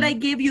 that's what I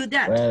gave you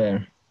that.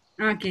 Weather.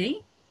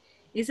 Okay.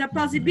 It's a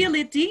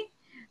possibility,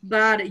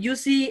 but you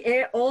see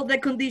all the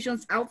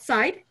conditions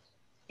outside,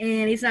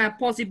 and it's a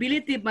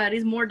possibility, but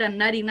it's more than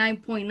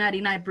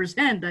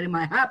 99.99% that it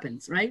might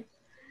happen, right?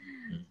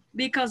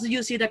 Because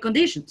you see the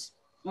conditions,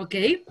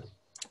 okay?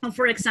 And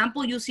for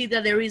example, you see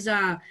that there is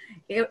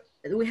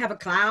we have a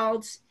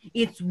clouds,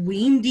 it's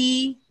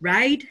windy,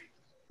 right?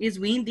 It's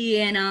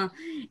windy and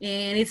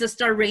it's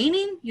start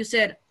raining. You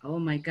said, oh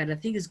my God, I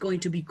think it's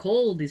going to be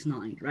cold this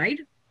night, right?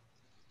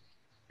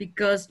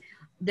 Because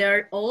there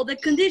are all the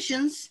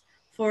conditions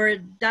for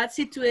that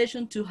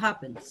situation to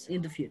happen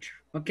in the future,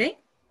 okay?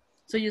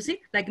 So you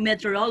see, like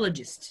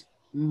meteorologist.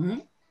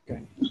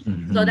 Okay.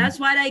 So that's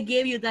why I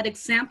gave you that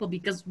example,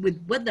 because with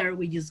weather,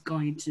 we use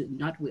going to,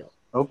 not will.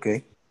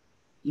 Okay.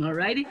 All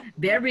righty,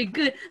 very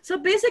good. So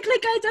basically,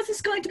 guys, that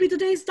is going to be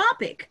today's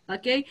topic,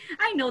 okay?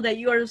 I know that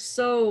you are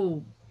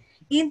so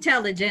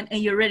intelligent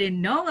and you already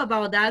know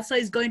about that, so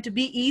it's going to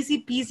be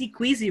easy peasy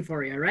queasy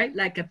for you, right?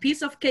 Like a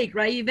piece of cake,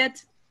 right,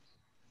 Yvette?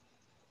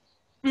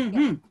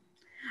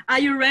 Are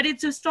you ready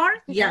to start?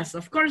 Yes,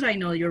 of course I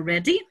know you're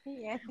ready.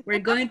 Yes. We're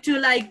going to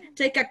like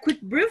take a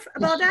quick brief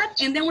about that,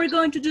 and then we're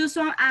going to do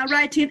some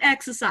writing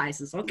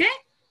exercises, okay?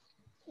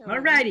 All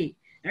righty,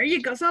 there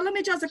you go. So let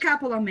me just a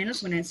couple of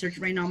minutes when I search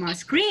right now on my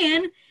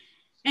screen,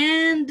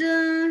 and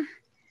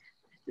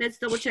let's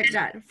double check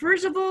that.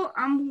 First of all,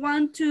 I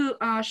want to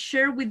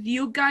share with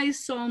you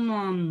guys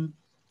some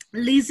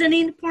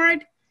listening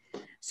part.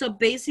 So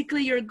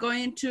basically, you're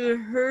going to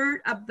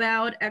hear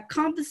about a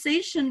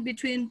conversation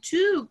between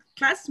two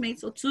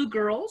classmates or two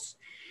girls,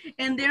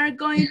 and they are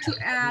going to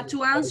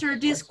answer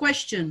this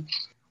question.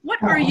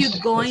 What are you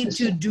going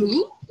to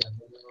do?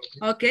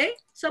 Okay,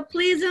 so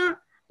please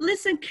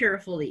listen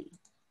carefully,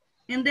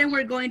 and then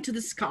we're going to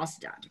discuss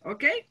that,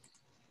 okay?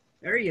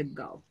 There you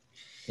go.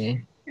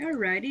 Okay.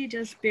 Alrighty,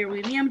 just bear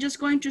with me. I'm just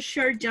going to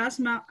share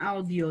just my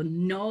audio,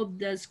 not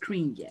the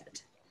screen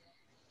yet,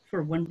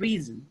 for one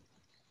reason.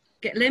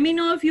 Okay, let me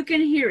know if you can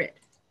hear it.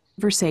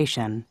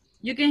 Conversation.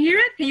 You can hear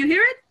it? Can you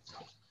hear it?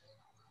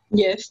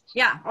 Yes.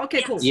 Yeah,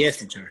 okay, cool. Yes,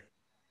 teacher.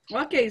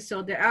 Okay,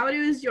 so the audio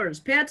is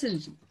yours. Pay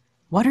attention.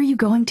 What are you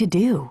going to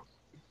do?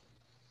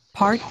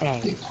 Part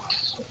A.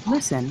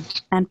 Listen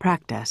and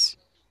practice.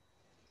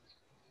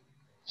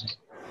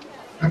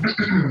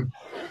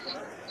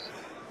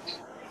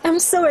 I'm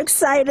so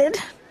excited.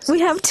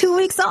 We have 2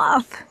 weeks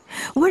off.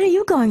 What are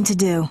you going to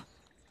do?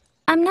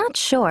 I'm not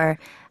sure.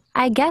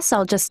 I guess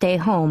I'll just stay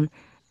home.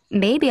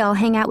 Maybe I'll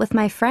hang out with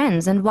my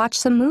friends and watch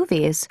some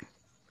movies.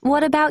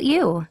 What about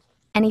you?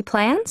 Any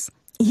plans?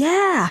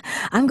 Yeah,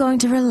 I'm going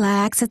to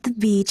relax at the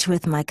beach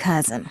with my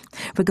cousin.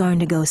 We're going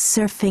to go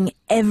surfing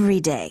every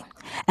day.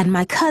 And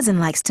my cousin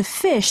likes to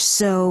fish,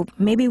 so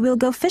maybe we'll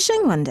go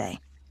fishing one day.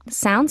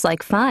 Sounds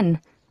like fun.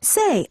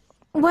 Say,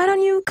 why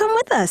don't you come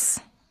with us?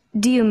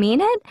 Do you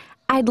mean it?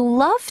 I'd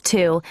love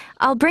to.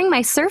 I'll bring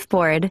my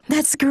surfboard.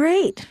 That's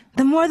great.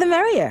 The more the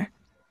merrier.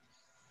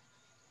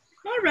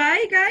 All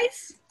right,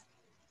 guys.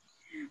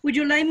 Would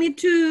you like me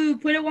to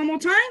put it one more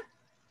time?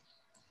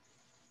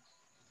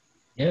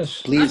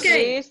 Yes. Please.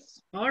 Okay.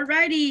 All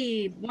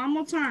righty. One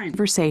more time.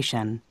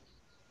 Conversation.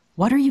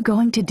 What are you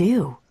going to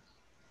do?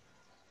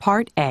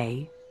 Part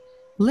A.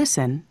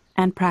 Listen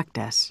and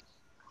practice.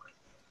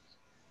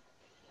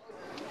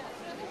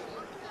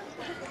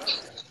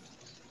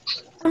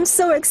 I'm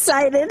so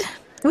excited.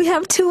 We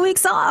have 2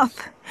 weeks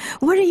off.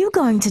 What are you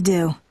going to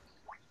do?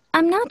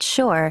 I'm not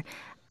sure.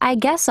 I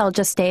guess I'll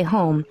just stay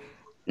home.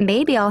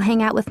 Maybe I'll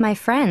hang out with my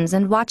friends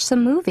and watch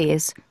some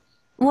movies.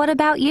 What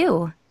about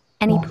you?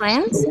 Any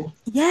plans?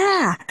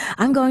 Yeah,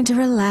 I'm going to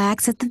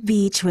relax at the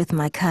beach with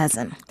my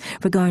cousin.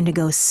 We're going to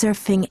go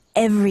surfing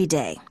every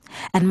day.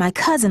 And my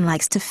cousin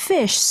likes to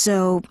fish,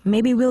 so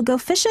maybe we'll go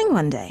fishing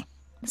one day.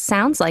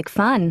 Sounds like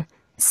fun.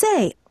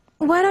 Say,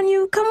 why don't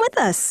you come with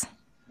us?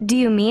 Do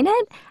you mean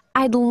it?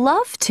 I'd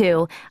love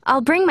to.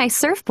 I'll bring my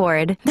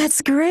surfboard.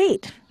 That's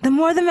great. The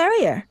more the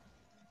merrier.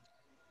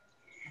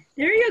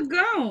 There you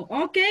go.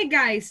 Okay,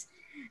 guys.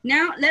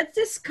 Now let's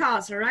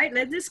discuss, all right?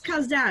 Let's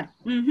discuss that.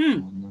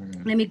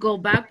 Let me go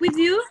back with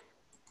you.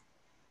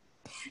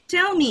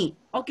 Tell me,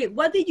 okay,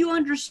 what did you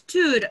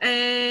understood?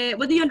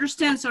 What do you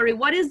understand? Sorry,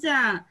 what is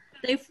the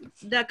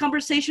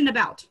conversation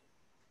about?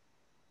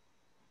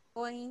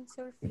 Going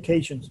surfing.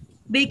 Vacations.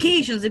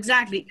 Vacations,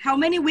 exactly. How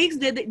many weeks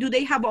do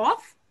they have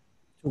off?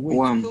 2 weeks.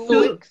 One.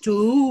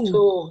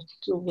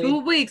 2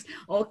 weeks.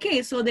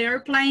 Okay, so they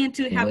are planning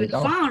to have it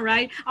fun,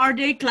 right? Are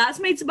they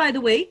classmates, by the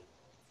way?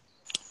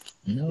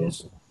 No.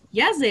 Yes.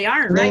 Yes, they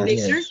are, right,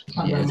 Yes. Victor?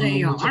 Yes.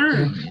 They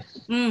are.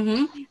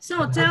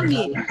 So tell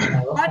me,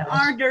 what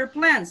are their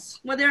plans?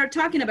 What they are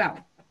talking about?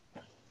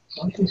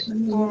 For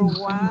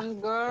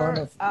one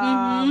girl,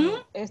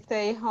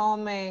 stay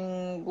home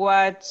and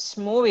watch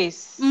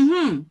movies.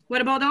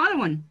 What about the other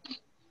one?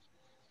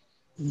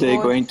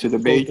 They're going to the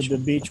beach. Go to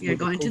the beach. You're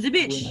going to the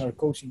beach. With her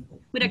cousin.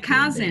 With a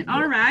cousin,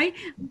 all right.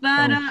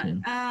 But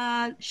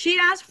she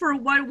asked for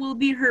what will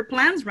be her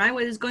plans, right?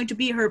 What is going to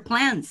be her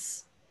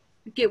plans?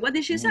 Okay, what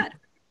did she say?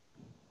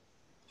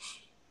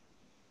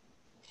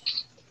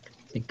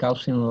 The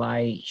cousin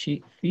like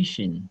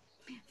fishing.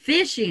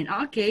 Fishing,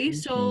 okay,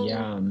 so.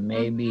 Yeah,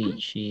 maybe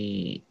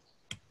she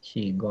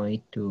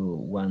going to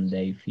one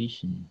day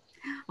fishing.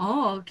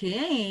 Oh,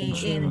 okay. And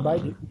she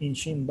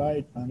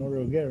invite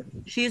another girl.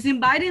 She's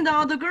inviting the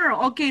other girl.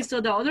 Okay,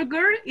 so the other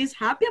girl is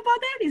happy about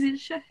that?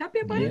 Is she happy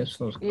about it?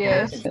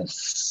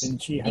 Yes.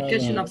 And she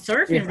because she loves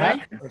surfing,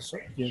 right?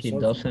 She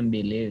doesn't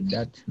believe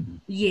that.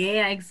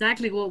 Yeah,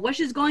 exactly. Well, what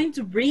she's going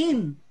to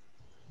bring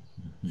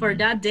for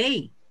that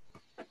day?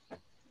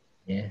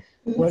 Yes.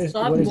 What is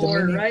the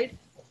meaning, right?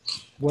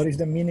 What is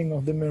the meaning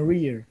of the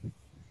Maria?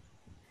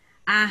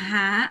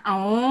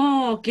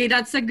 Oh, okay,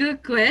 that's a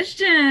good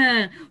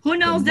question. Who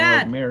knows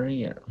that?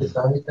 Maria.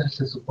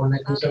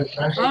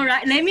 All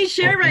right, let me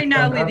share right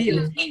now with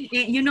you.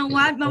 You know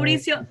what,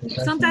 Mauricio?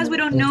 Sometimes we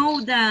don't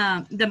know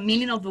the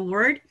meaning of the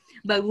word,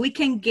 but we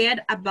can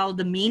get about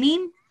the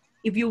meaning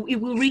if we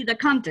read the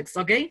context,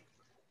 okay?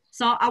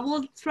 So I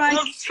will try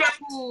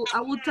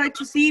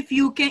to see if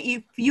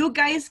you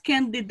guys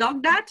can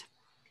deduct that,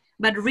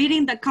 but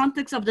reading the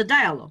context of the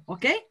dialogue,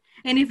 okay?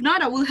 And if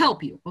not, I will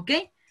help you,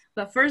 okay?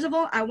 But first of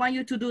all, I want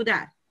you to do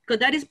that because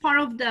that is part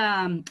of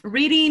the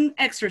reading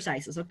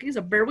exercises, okay?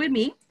 So bear with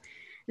me.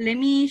 Let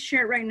me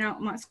share right now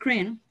my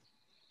screen.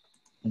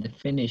 And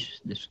finish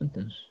the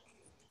sentence.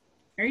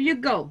 There you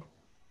go.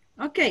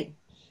 Okay.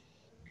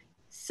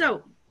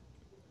 So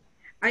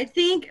I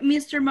think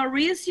Mr.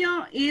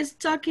 Mauricio is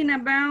talking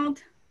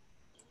about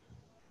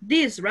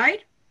this,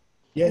 right?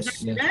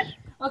 Yes. Yes.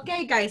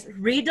 Okay, guys,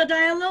 read the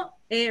dialogue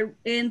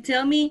and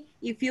tell me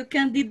if you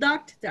can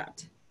deduct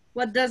that.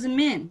 What does it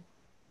mean?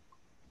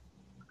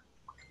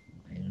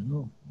 I don't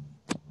know.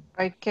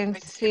 I can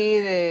see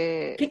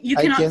the You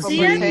cannot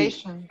see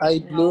it? I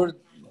blurred.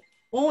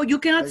 Oh, you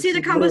cannot see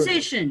the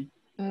conversation?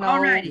 No. All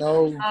righty.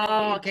 No.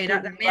 Oh, okay,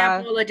 let me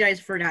apologize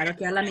for that.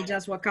 Okay, let me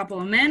just a couple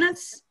of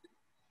minutes.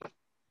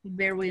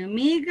 Bear with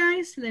me,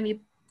 guys. Let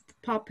me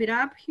pop it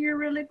up here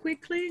really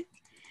quickly.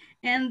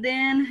 And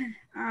then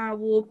I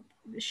will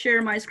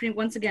share my screen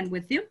once again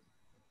with you.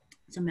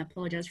 So I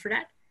apologize for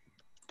that.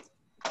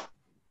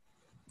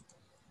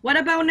 What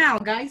about now,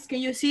 guys? Can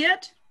you see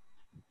it?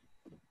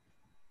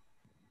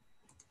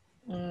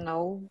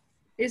 No.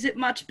 Is it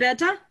much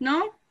better?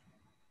 No?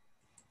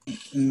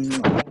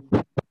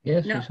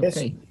 Yes, No. it's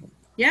okay.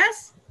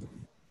 Yes?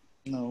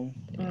 No.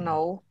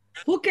 No.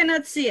 Who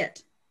cannot see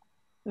it?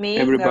 Me,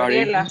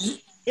 Everybody. Gabriela.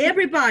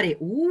 Everybody.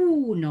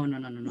 Ooh, no.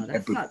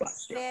 That's not.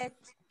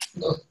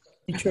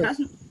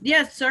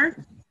 Yes, sir.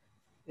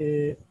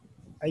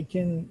 I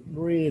can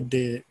read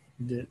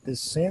the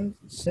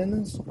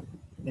sentence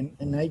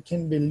and I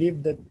can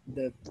believe that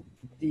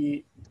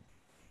dice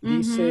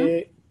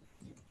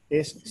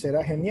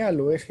será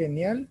genial o es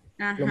genial.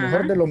 Lo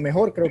mejor de lo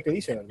mejor creo que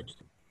dice, ¿verdad?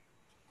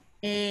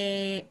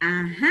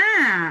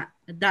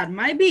 That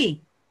might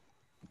be.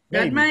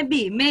 That might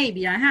be,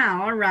 maybe,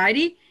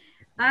 alrighty.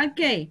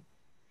 Okay.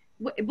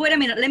 Wait a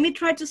minute, let me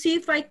try to see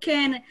if I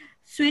can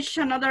switch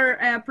another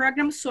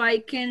program so I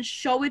can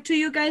show it to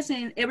you guys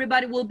and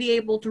everybody will be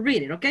able to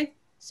read it, okay?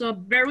 So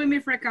bear with me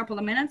for a couple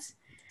of minutes.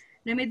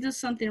 Let me do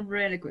something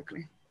really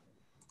quickly.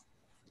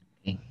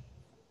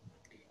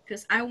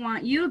 Because I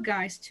want you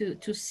guys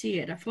to see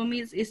it. For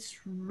me, it's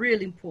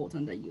really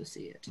important that you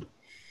see it.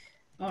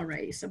 All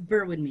right, so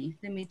bear with me.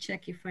 Let me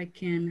check if I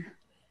can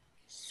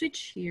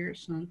switch here or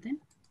something.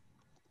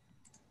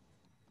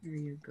 There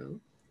you go.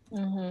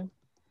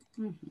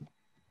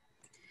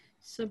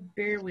 So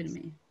bear with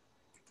me.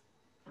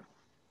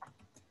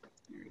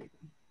 There you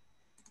go.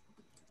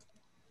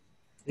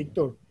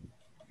 Victor.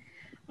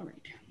 All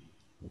right.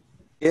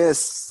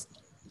 Yes.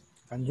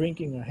 I'm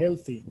drinking a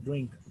healthy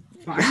drink.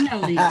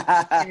 Finally.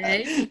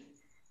 Okay.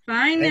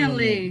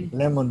 Finally.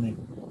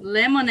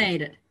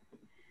 Lemonade.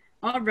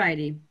 All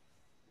righty.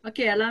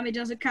 Okay, allow me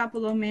just a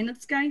couple of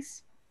minutes,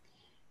 guys.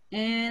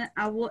 And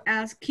I will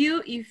ask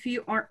you if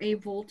you are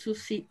able to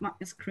see my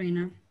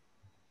screen.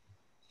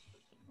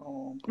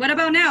 What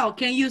about now?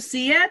 Can you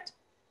see it?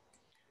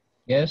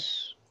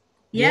 Yes.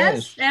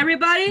 Yes,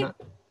 everybody?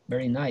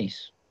 Very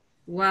nice.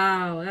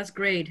 Wow, that's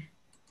great.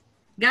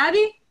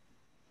 Gabby?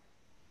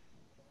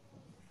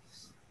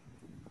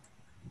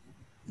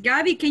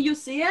 Gabby, can you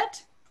see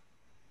it?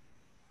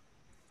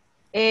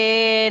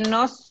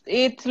 No,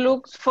 it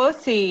looks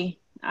fuzzy.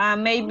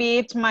 Maybe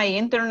it's my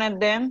internet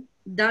then.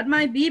 That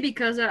might be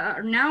because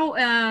now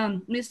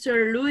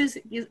Mr. Lewis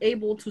is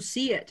able to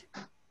see it.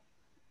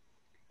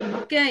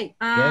 Okay.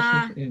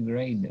 Yes, it's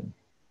great then.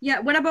 Yeah,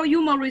 what about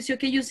you, Mauricio?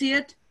 Can you see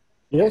it?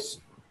 Yes.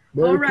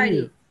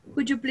 Alrighty.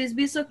 Could you please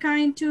be so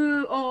kind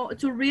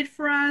to read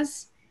for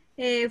us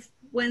if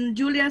when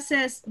Julia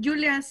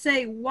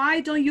say,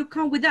 why don't you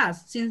come with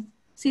us?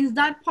 Since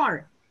that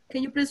part,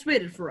 can you please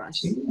read it for us?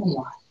 Can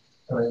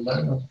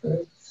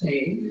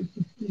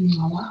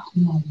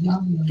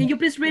you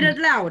please read it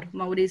loud,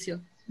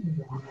 Mauricio?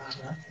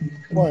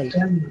 Well,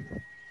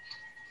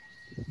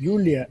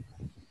 Julia,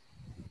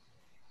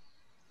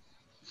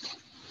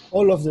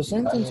 all of the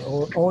sentence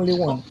or only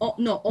one?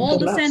 No, all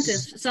the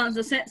sentence.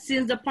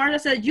 Since the part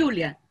that said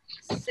Julia.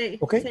 Okay.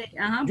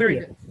 Very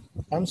Julia, good.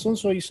 I'm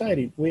so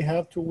excited. We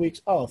have 2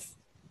 weeks off.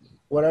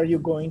 What are you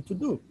going to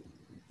do?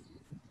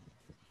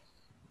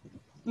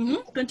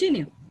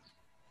 Continue.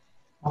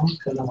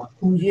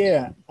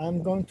 Yeah,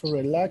 I'm going to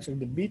relax at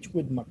the beach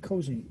with my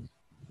cousin.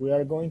 We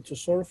are going to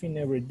surfing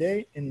every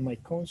day and my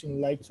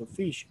cousin likes to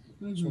fish.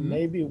 So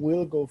maybe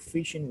we'll go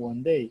fishing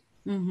one day.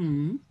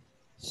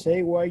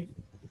 Say why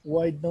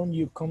don't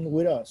you come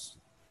with us?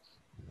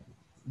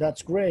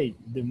 That's great.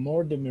 The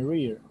more the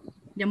merrier.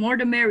 The more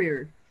the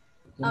merrier.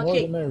 The more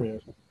the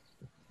merrier.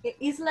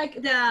 It's like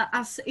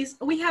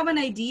we have an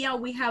idea,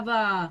 we have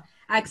a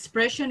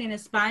expression in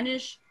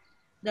Spanish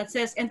that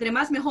says entre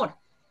más mejor,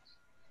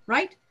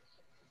 right?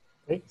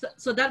 Okay.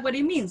 So that's what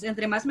it means,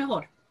 entre más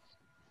mejor.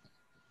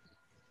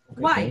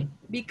 Okay. Why?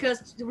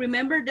 Because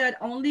remember that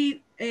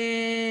only,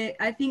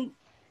 I think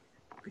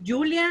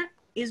Julia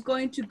is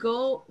going to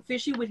go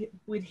fishing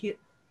with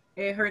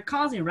her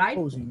cousin, right?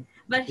 Cousin.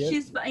 But yes.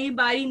 She's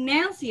inviting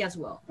Nancy as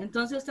well.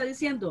 Entonces está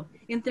diciendo,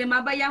 entre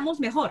más vayamos,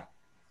 mejor.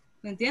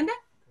 ¿Me entiende?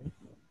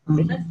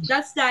 Okay.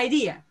 That's the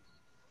idea.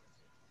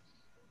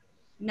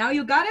 Now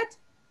you got it?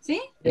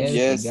 See?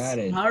 Yes. Got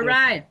it. All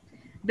right.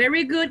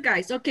 Very good,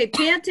 guys. Okay,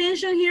 pay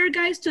attention here,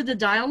 guys, to the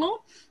dialogue.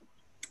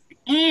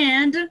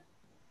 And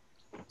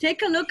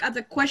take a look at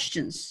the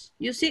questions.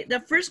 You see,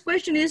 the first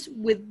question is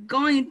with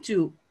going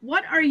to.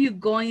 What are you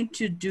going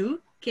to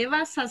do? ¿Qué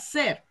vas a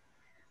hacer?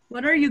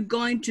 What are you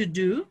going to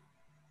do?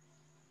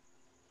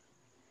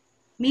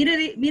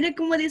 Mire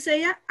cómo dice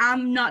ella,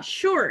 I'm not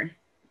sure.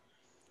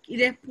 Y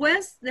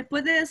después de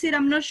decir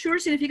I'm not sure,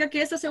 ¿significa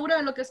que está segura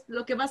de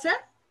lo que va a hacer?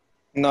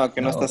 No,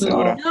 que no está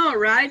segura. No,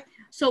 right?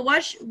 So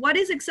what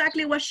is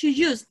exactly what she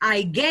used?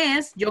 I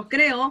guess, yo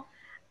creo,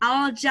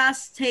 I'll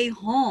just stay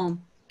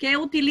home. ¿Qué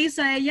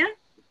utiliza ella?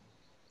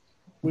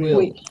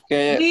 Will.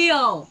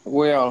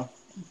 Will.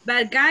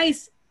 But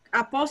guys,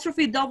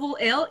 apostrophe double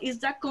L is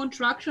the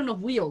contraction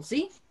of will,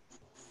 ¿sí?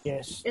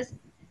 Yes.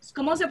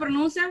 ¿Cómo se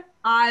pronuncia?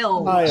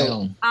 I'll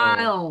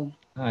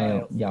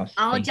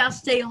just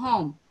stay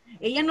home.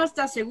 Ella no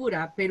está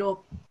segura,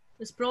 pero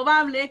es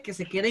probable que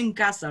se quede en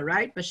casa,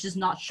 right? But she's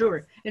not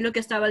sure. Es lo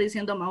que estaba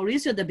diciendo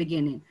Mauricio at the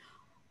beginning.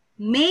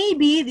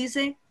 Maybe,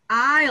 dice,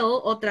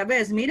 I'll, otra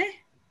vez, mire.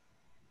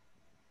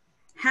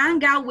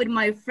 Hang out with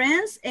my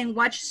friends and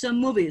watch some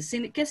movies.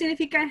 ¿Qué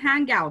significa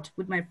hang out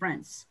with my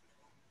friends?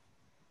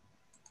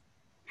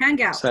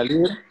 Hang out.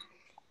 Salir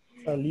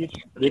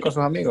con sus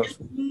amigos.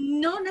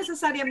 No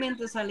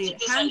necesariamente salir.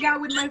 Hang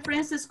out with my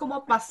friends es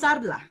como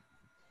pasarla.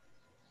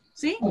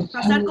 ¿Sí?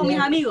 Pasar con mis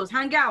amigos.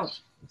 Hang out.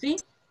 ¿Sí?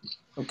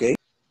 Ok.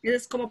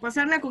 Es como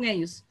pasarla con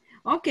ellos.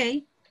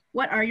 Ok.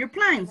 What are your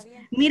plans?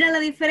 Mira la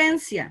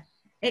diferencia.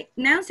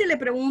 Nancy le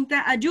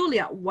pregunta a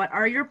Julia, what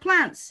are your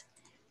plans?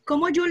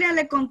 ¿Cómo Julia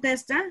le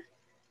contesta?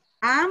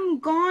 I'm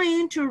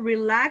going to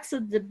relax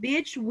at the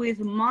beach with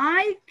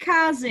my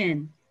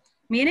cousin.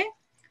 Mire,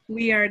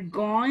 we are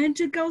going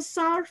to go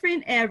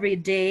surfing every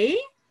day,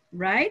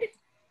 right?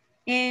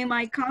 And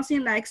my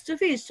cousin likes to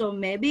fish, so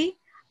maybe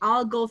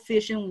I'll go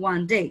fishing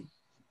one day.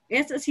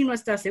 Esta sí no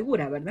está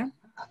segura, ¿verdad?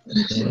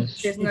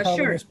 She's not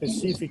sure.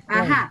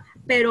 Ajá,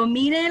 pero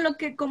mire lo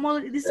que, como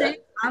dice,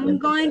 I'm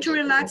going to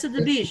relax at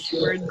the beach.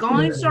 We're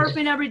going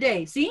surfing every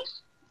day, ¿sí?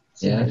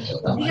 Yes.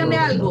 Dígame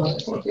algo.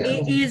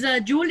 Is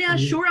Julia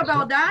sure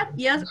about that?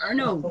 Yes or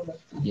no?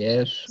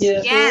 Yes.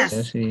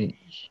 Yes.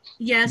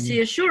 Yes, she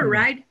is sure,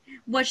 right?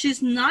 What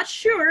she's not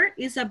sure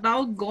is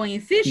about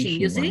going fishing,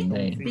 you see?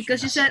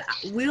 Because she said,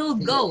 we'll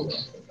go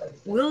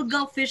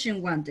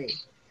fishing one day.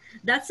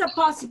 That's a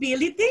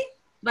possibility,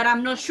 but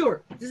I'm not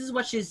sure. This is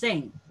what she's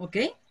saying,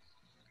 okay?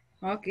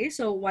 Okay,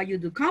 so what you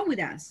do, come with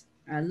us.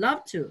 I'd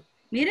love to.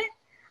 Mire,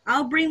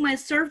 I'll bring my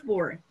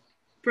surfboard.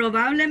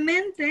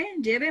 Probablemente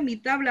lleve mi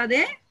tabla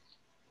de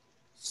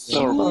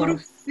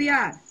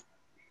surfear.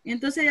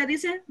 Entonces ella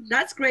dice,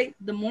 that's great.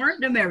 The more,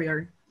 the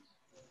merrier.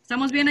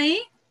 ¿Estamos bien ahí?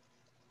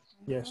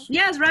 Yes.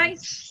 Yes, right?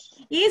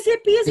 Easy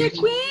peasy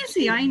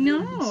squeezy. I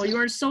know. You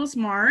are so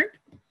smart.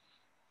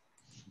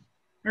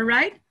 All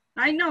right?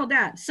 I know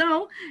that.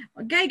 So,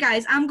 okay,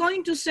 guys, I'm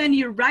going to send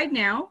you right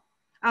now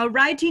a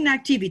writing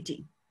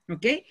activity.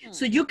 Okay?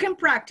 So you can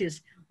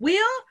practice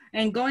will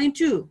and going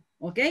to.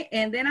 Okay?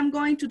 And then I'm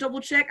going to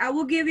double check. I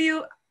will give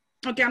you,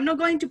 okay, I'm not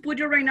going to put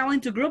you right now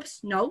into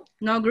groups. No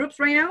groups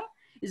right now.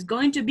 It's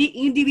going to be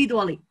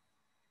individually.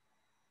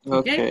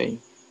 Okay.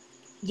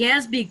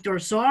 Yes, Victor,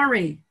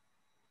 sorry.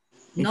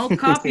 No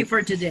copy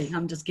for today.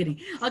 I'm just kidding.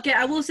 Okay,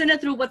 I will send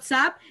it through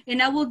WhatsApp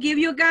and I will give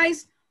you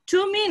guys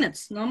 2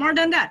 minutes, no more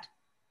than that.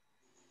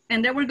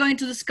 And then we're going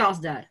to discuss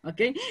that,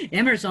 okay?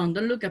 Emerson,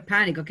 don't look at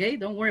panic, okay?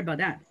 Don't worry about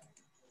that.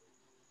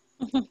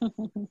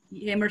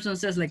 Emerson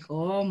says like,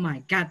 oh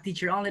my God,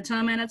 teacher, only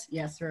 10 minutes?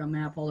 Yes, sir, I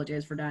may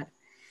apologize for that.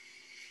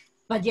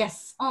 But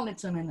yes, only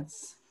 2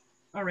 minutes.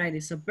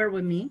 Alrighty, so bear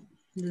with me.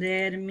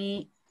 Let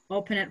me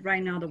open it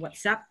right now, the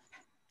WhatsApp,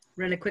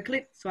 really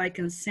quickly, so I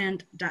can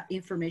send that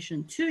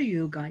information to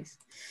you guys.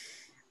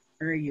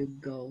 There you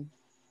go.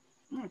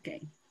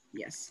 Okay,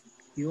 yes,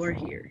 you're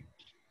here.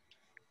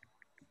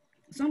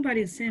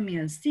 Somebody sent me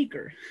a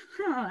sticker.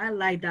 I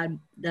like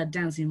that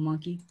dancing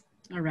monkey.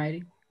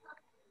 Alrighty.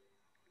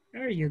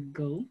 There you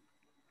go.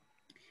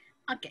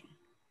 Okay.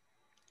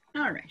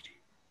 All right.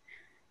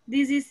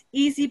 This is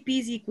easy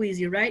peasy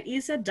queasy, right?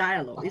 It's a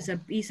dialogue.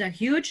 It's a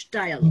huge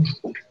dialogue.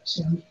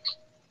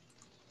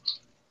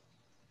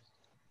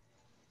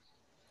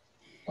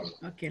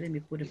 Okay, let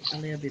me put it a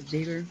little bit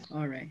bigger.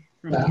 All right,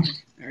 from here.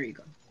 There you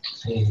go.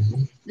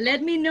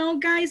 Let me know,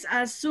 guys,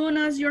 as soon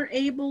as you're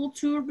able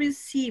to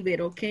receive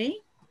it, okay?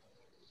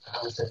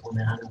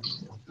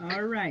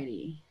 All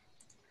righty.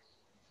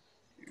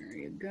 There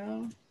you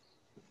go.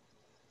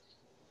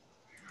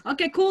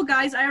 Okay, cool,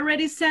 guys. I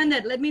already sent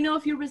it. Let me know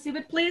if you receive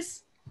it,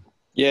 please.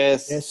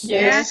 Yes. Yes.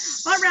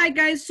 Yes. All right,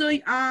 guys. So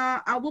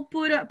I will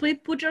please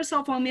put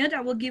yourself on mute.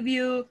 I will give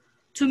you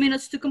 2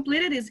 minutes to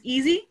complete it. It's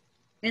easy.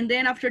 And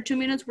then after 2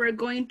 minutes, we're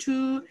going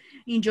to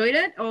enjoy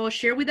it or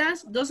share with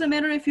us. Doesn't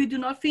matter if you do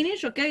not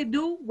finish, okay?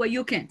 Do what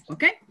you can,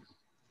 okay?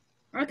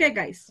 Okay,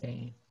 guys.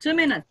 Okay. 2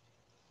 minutes.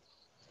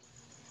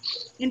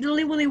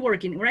 Individually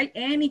working, right?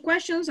 Any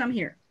questions? I'm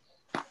here.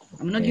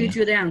 I'm not giving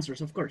you the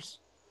answers, of course.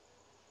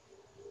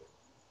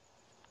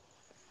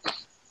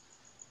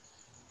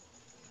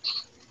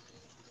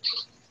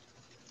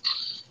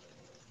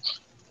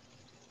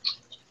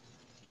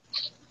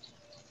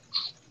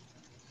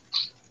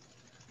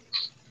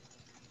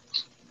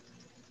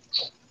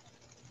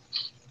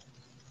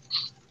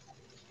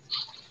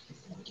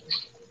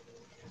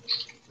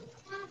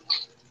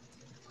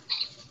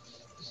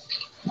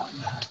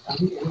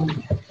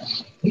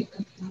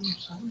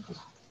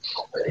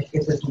 Es que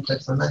ese es un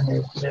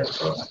personaje.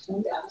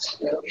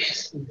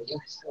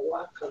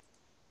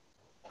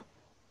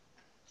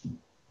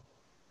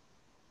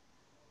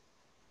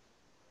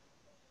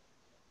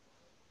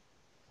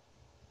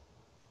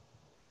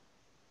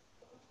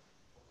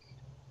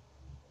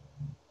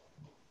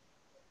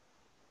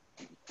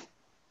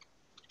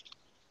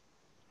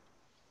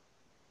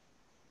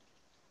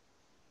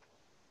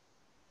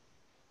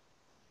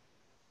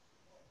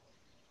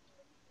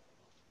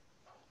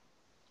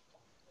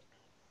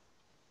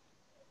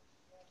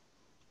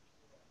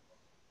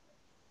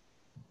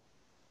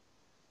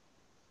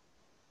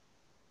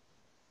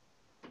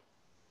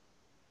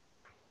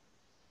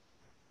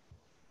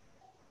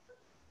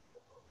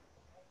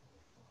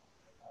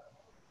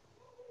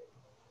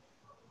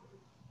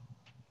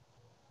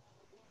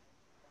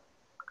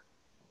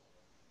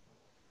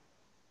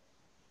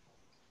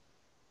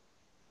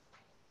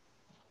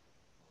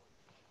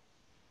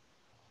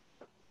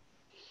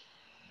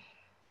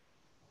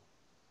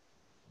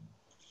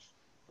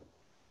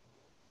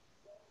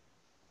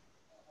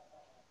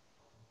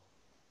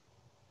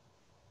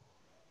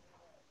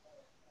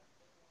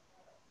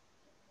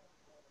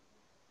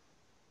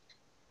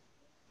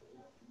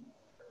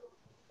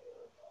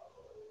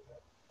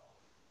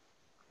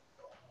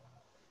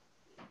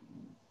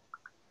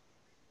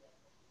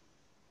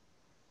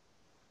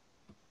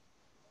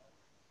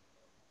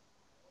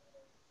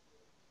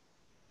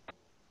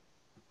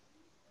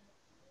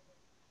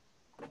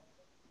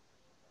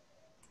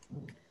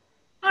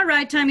 All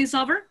right, time is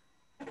over.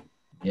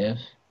 Yes.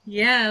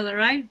 Yeah, all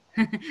right.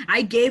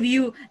 I gave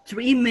you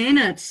 3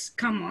 minutes.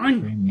 Come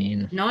on. 3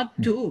 minutes.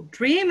 Not 2.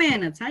 3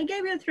 minutes. I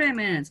gave you 3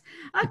 minutes.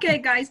 Okay,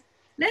 guys,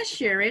 let's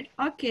share it.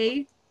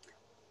 Okay.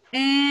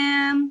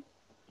 And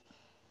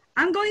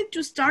I'm going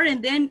to start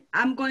and then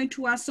I'm going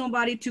to ask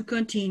somebody to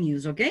continue,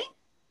 okay?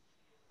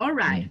 All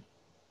right.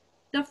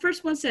 The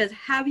first one says,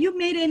 have you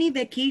made any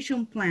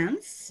vacation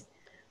plans?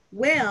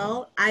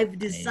 Well, I've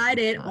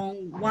decided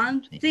on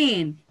one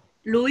thing.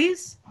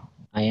 Luis?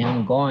 I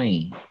am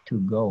going to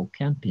go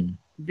camping.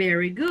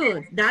 Very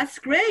good. That's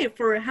great.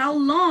 For how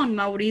long,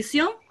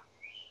 Mauricio?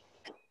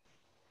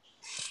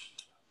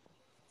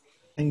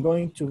 I'm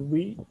going to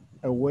be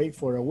away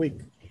for a week.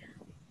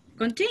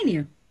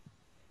 Continue,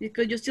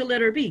 because you still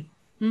let her be.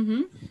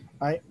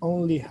 I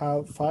only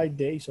have 5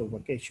 days of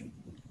vacation.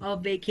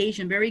 Of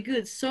vacation, very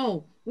good.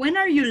 So, when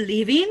are you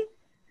leaving,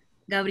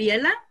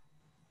 Gabriela?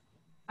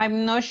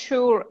 I'm not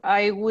sure.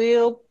 I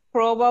will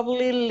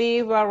probably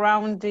leave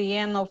around the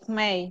end of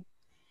May.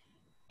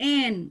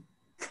 And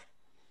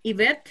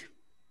Yvette?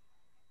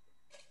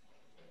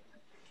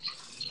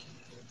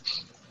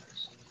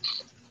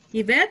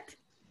 Yvette?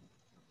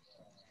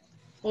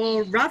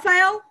 Or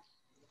Rafael?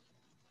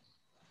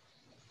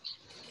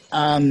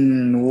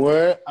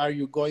 Where are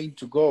you going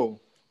to go?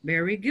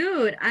 Very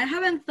good. I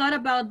haven't thought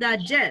about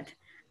that yet.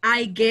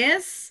 I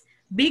guess,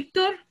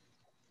 Victor?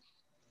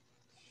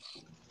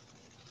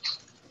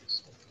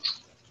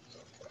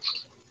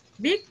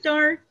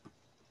 Victor?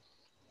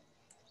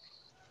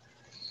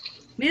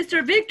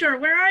 Mr. Victor,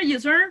 where are you,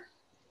 sir?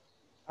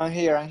 I'm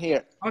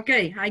here.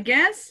 Okay, I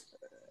guess.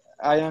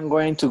 I am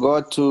going to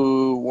go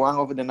to one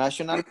of the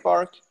national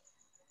park.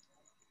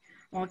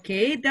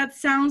 Okay, that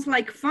sounds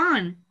like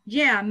fun.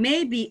 Yeah,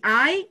 maybe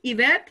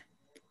Yvette?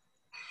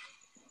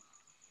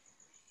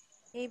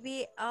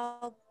 Maybe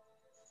I'll.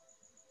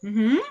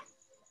 Mm-hmm.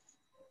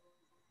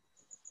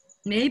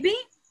 Maybe?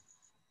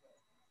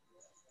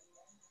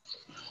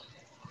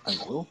 I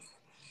will.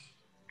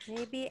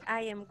 Maybe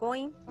I am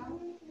going.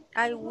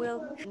 I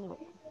will. No.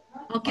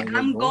 Okay, I will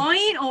I'm go.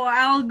 going or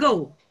I'll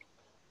go?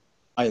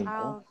 I'll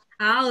go.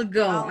 I'll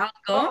go. I'll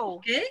go.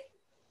 Okay.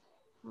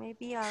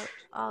 Maybe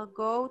I'll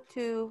go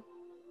to.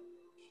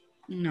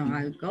 No,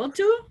 I'll go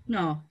to.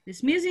 No,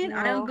 it's missing. No.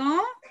 I'll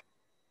go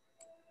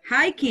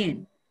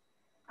hiking.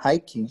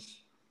 Hiking.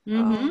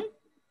 Mm-hmm.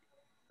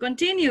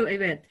 Continue,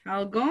 Yvette.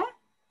 I'll go.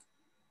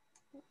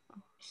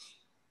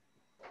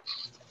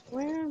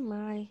 Where am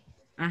I?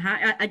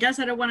 I just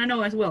I don't want to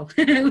know as well.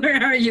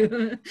 Where are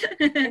you?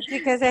 It's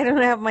because I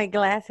don't have my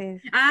glasses.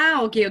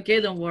 Okay,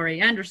 don't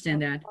worry. I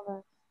understand that.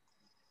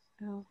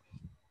 Oh.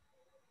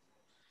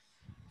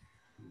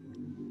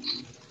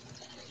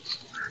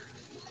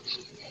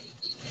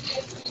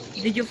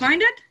 Did you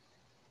find it?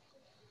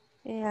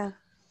 Yeah.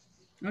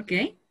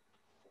 Okay.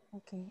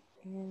 Okay.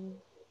 And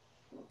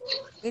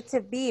it's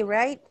a B,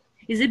 right?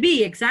 It's a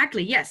B,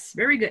 exactly. Yes,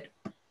 very good.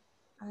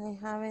 I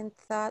haven't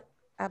thought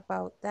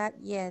about that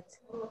yet.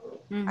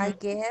 Mm-hmm. I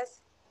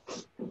guess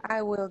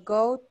I will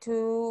go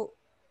to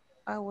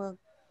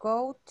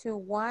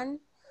one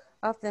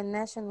of the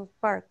national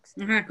parks.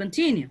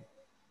 Continue.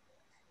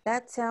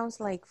 That sounds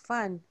like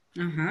fun.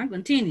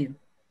 Continue.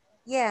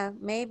 Yeah,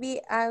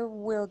 maybe I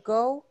will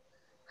go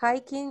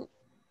hiking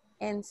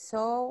and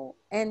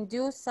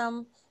do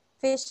some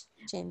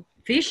fishing.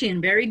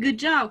 Fishing, very good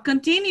job.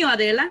 Continue,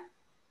 Adela.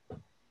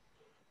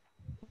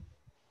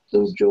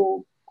 Do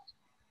you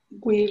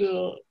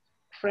will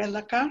rent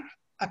a car?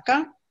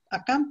 A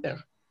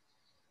camper?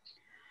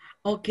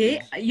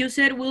 Okay, you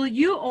said will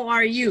you or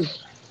are you?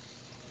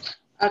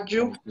 Are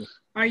you?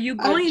 Are you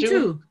going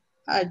to?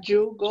 Are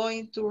you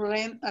going to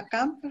rent a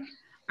camper?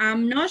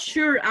 I'm not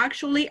sure.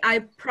 Actually, I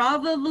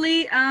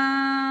probably,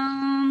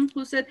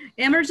 who said?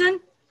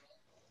 Emerson?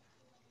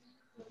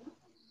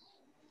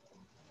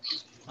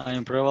 I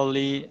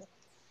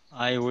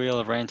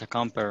will rent a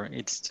camper.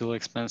 It's too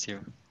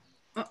expensive.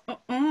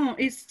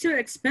 It's too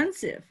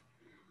expensive.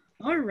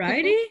 All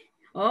righty.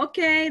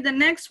 Okay, the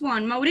next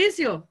one,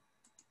 Mauricio.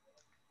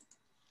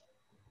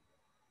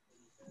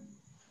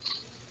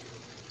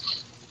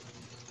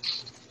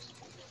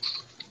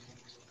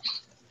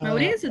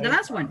 Mauricio, the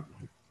last one.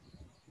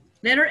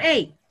 Letter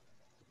A.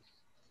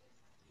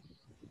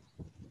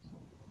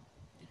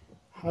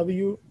 Have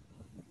you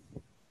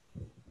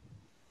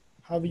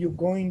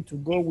going to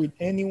go with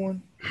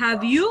anyone?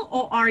 Have you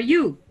or are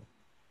you?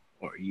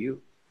 Or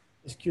you.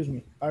 Excuse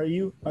me. Are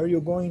you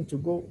going to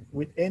go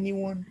with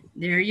anyone?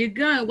 There you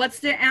go. What's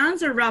the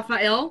answer,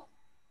 Rafael?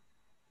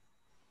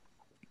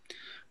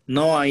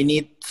 No, I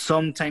need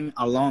some time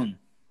alone.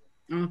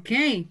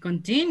 Okay,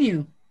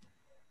 continue.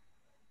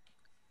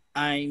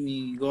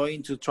 I'm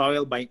going to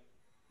travel by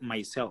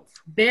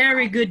myself.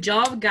 Very good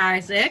job,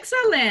 guys.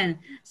 Excellent.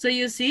 So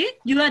you see,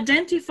 you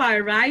identify,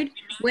 right?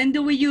 When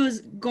do we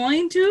use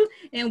going to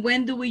and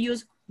when do we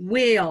use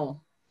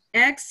will?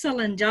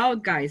 Excellent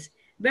job, guys.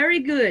 Very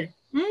good.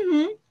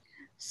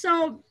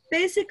 So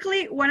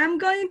basically what I'm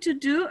going to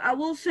do, I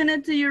will send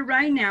it to you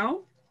right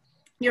now,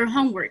 your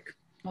homework,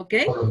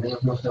 okay? All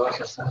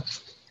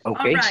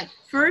right.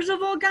 First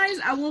of all, guys,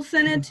 I will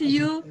send it to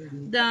you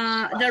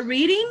the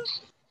reading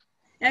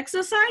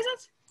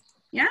exercises,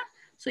 yeah?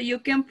 So you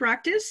can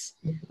practice,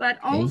 but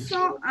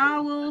also I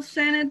will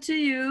send it to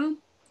you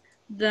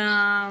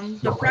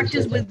the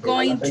practice with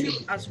going to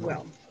as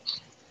well.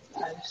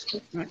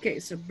 Okay,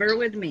 so bear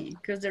with me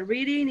because the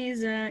reading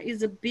is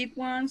a big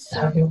one.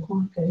 So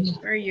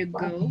there you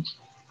go.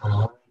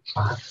 All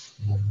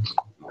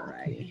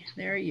right,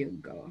 there you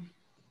go.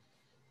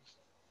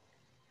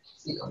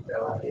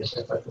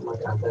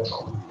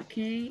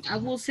 Okay, I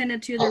will send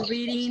it to you the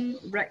reading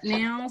right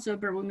now. So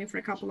bear with me for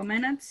a couple of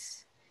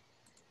minutes.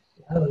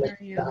 There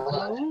you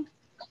go.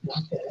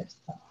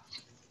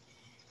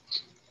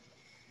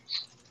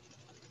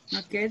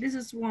 Okay, this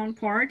is one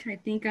part. I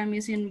think I'm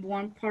missing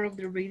one part of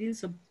the reading,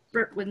 so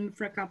bear with me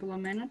for a couple of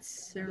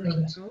minutes. There we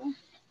go.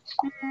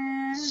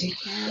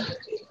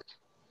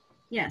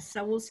 Yes,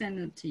 I will send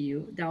it to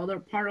you, the other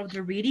part of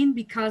the reading,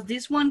 because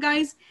this one,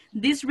 guys,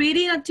 this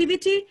reading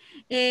activity,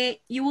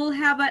 you will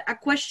have a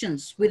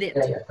questions with it,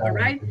 all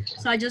right?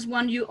 So I just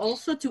want you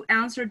also to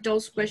answer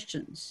those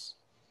questions.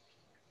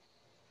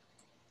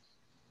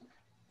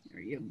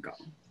 There you go.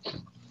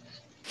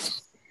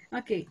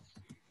 Okay,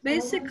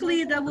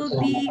 basically that will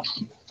be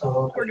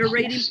for the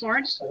rating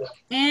part.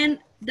 And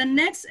the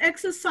next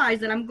exercise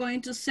that I'm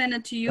going to send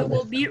it to you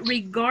will be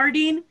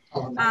regarding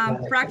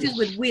practice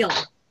with will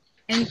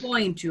and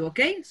going to,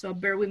 okay? So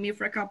bear with me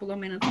for a couple of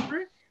minutes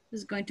more.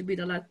 This is going to be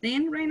the last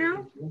thing right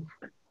now.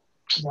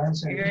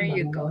 There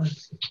you go.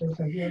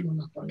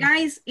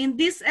 Guys, in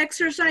this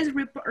exercise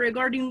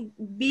regarding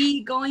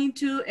be, going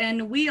to,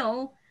 and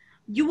will,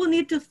 you will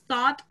need to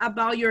thought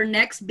about your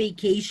next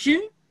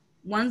vacation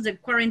once the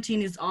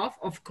quarantine is off,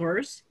 of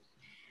course.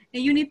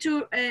 And you need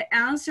to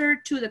answer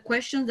to the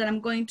questions that I'm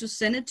going to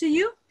send it to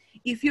you.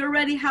 If you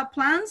already have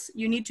plans,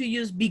 you need to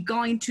use be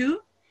going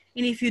to.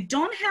 And if you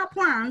don't have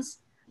plans,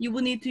 you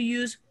will need to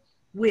use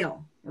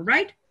will, all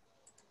right?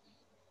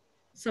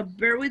 So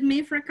bear with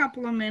me for a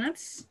couple of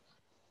minutes.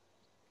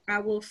 I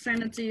will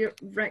send it to you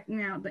right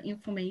now, the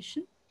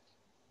information.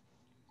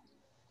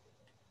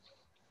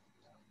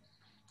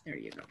 There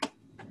you go.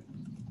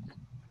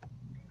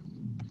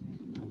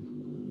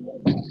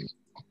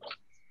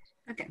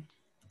 Okay.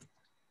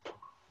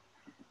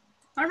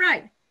 All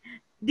right.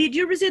 Did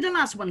you receive the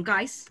last one,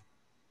 guys?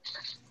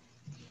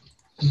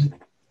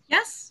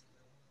 Yes?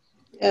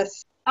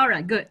 Yes. All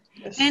right, good.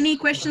 Yes. Any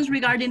questions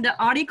regarding the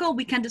article?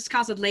 We can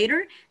discuss it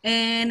later.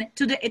 And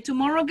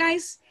tomorrow,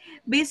 guys,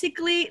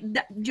 basically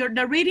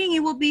the reading,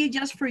 it will be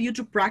just for you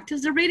to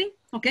practice the reading,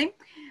 okay?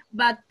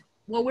 But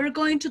what we're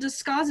going to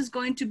discuss is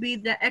going to be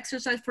the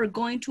exercise for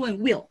going to and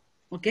will,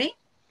 okay?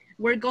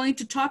 We're going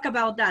to talk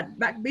about that.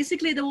 But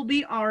basically, that will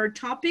be our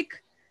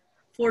topic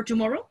for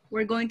tomorrow.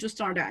 We're going to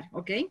start that,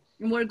 okay?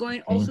 And we're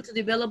going also to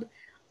develop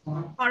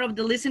part of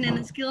the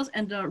listening skills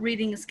and the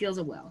reading skills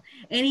as well.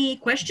 Any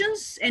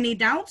questions? Any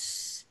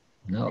doubts?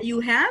 No. You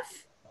have?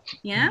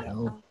 Yeah?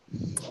 No.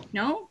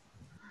 No?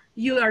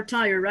 You are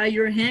tired, right?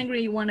 You're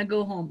hungry, you want to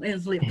go home and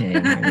sleep.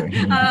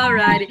 All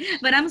righty.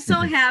 But I'm so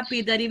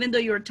happy that even though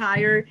you're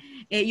tired,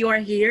 you are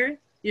here.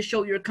 You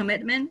show your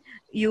commitment.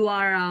 You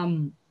are,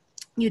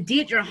 you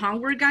did your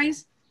homework,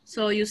 guys.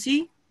 So you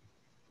see,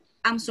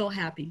 I'm so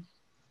happy.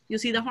 You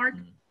see the heart?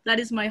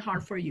 That is my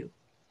heart for you.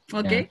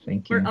 Okay? Yeah,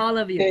 thank you. For all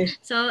of you. Okay.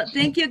 So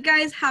thank you,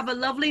 guys. Have a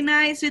lovely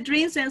night, sweet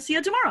dreams, and see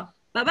you tomorrow.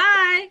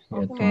 Bye-bye.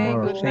 Yeah,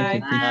 tomorrow. Good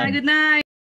night. Bye, good night.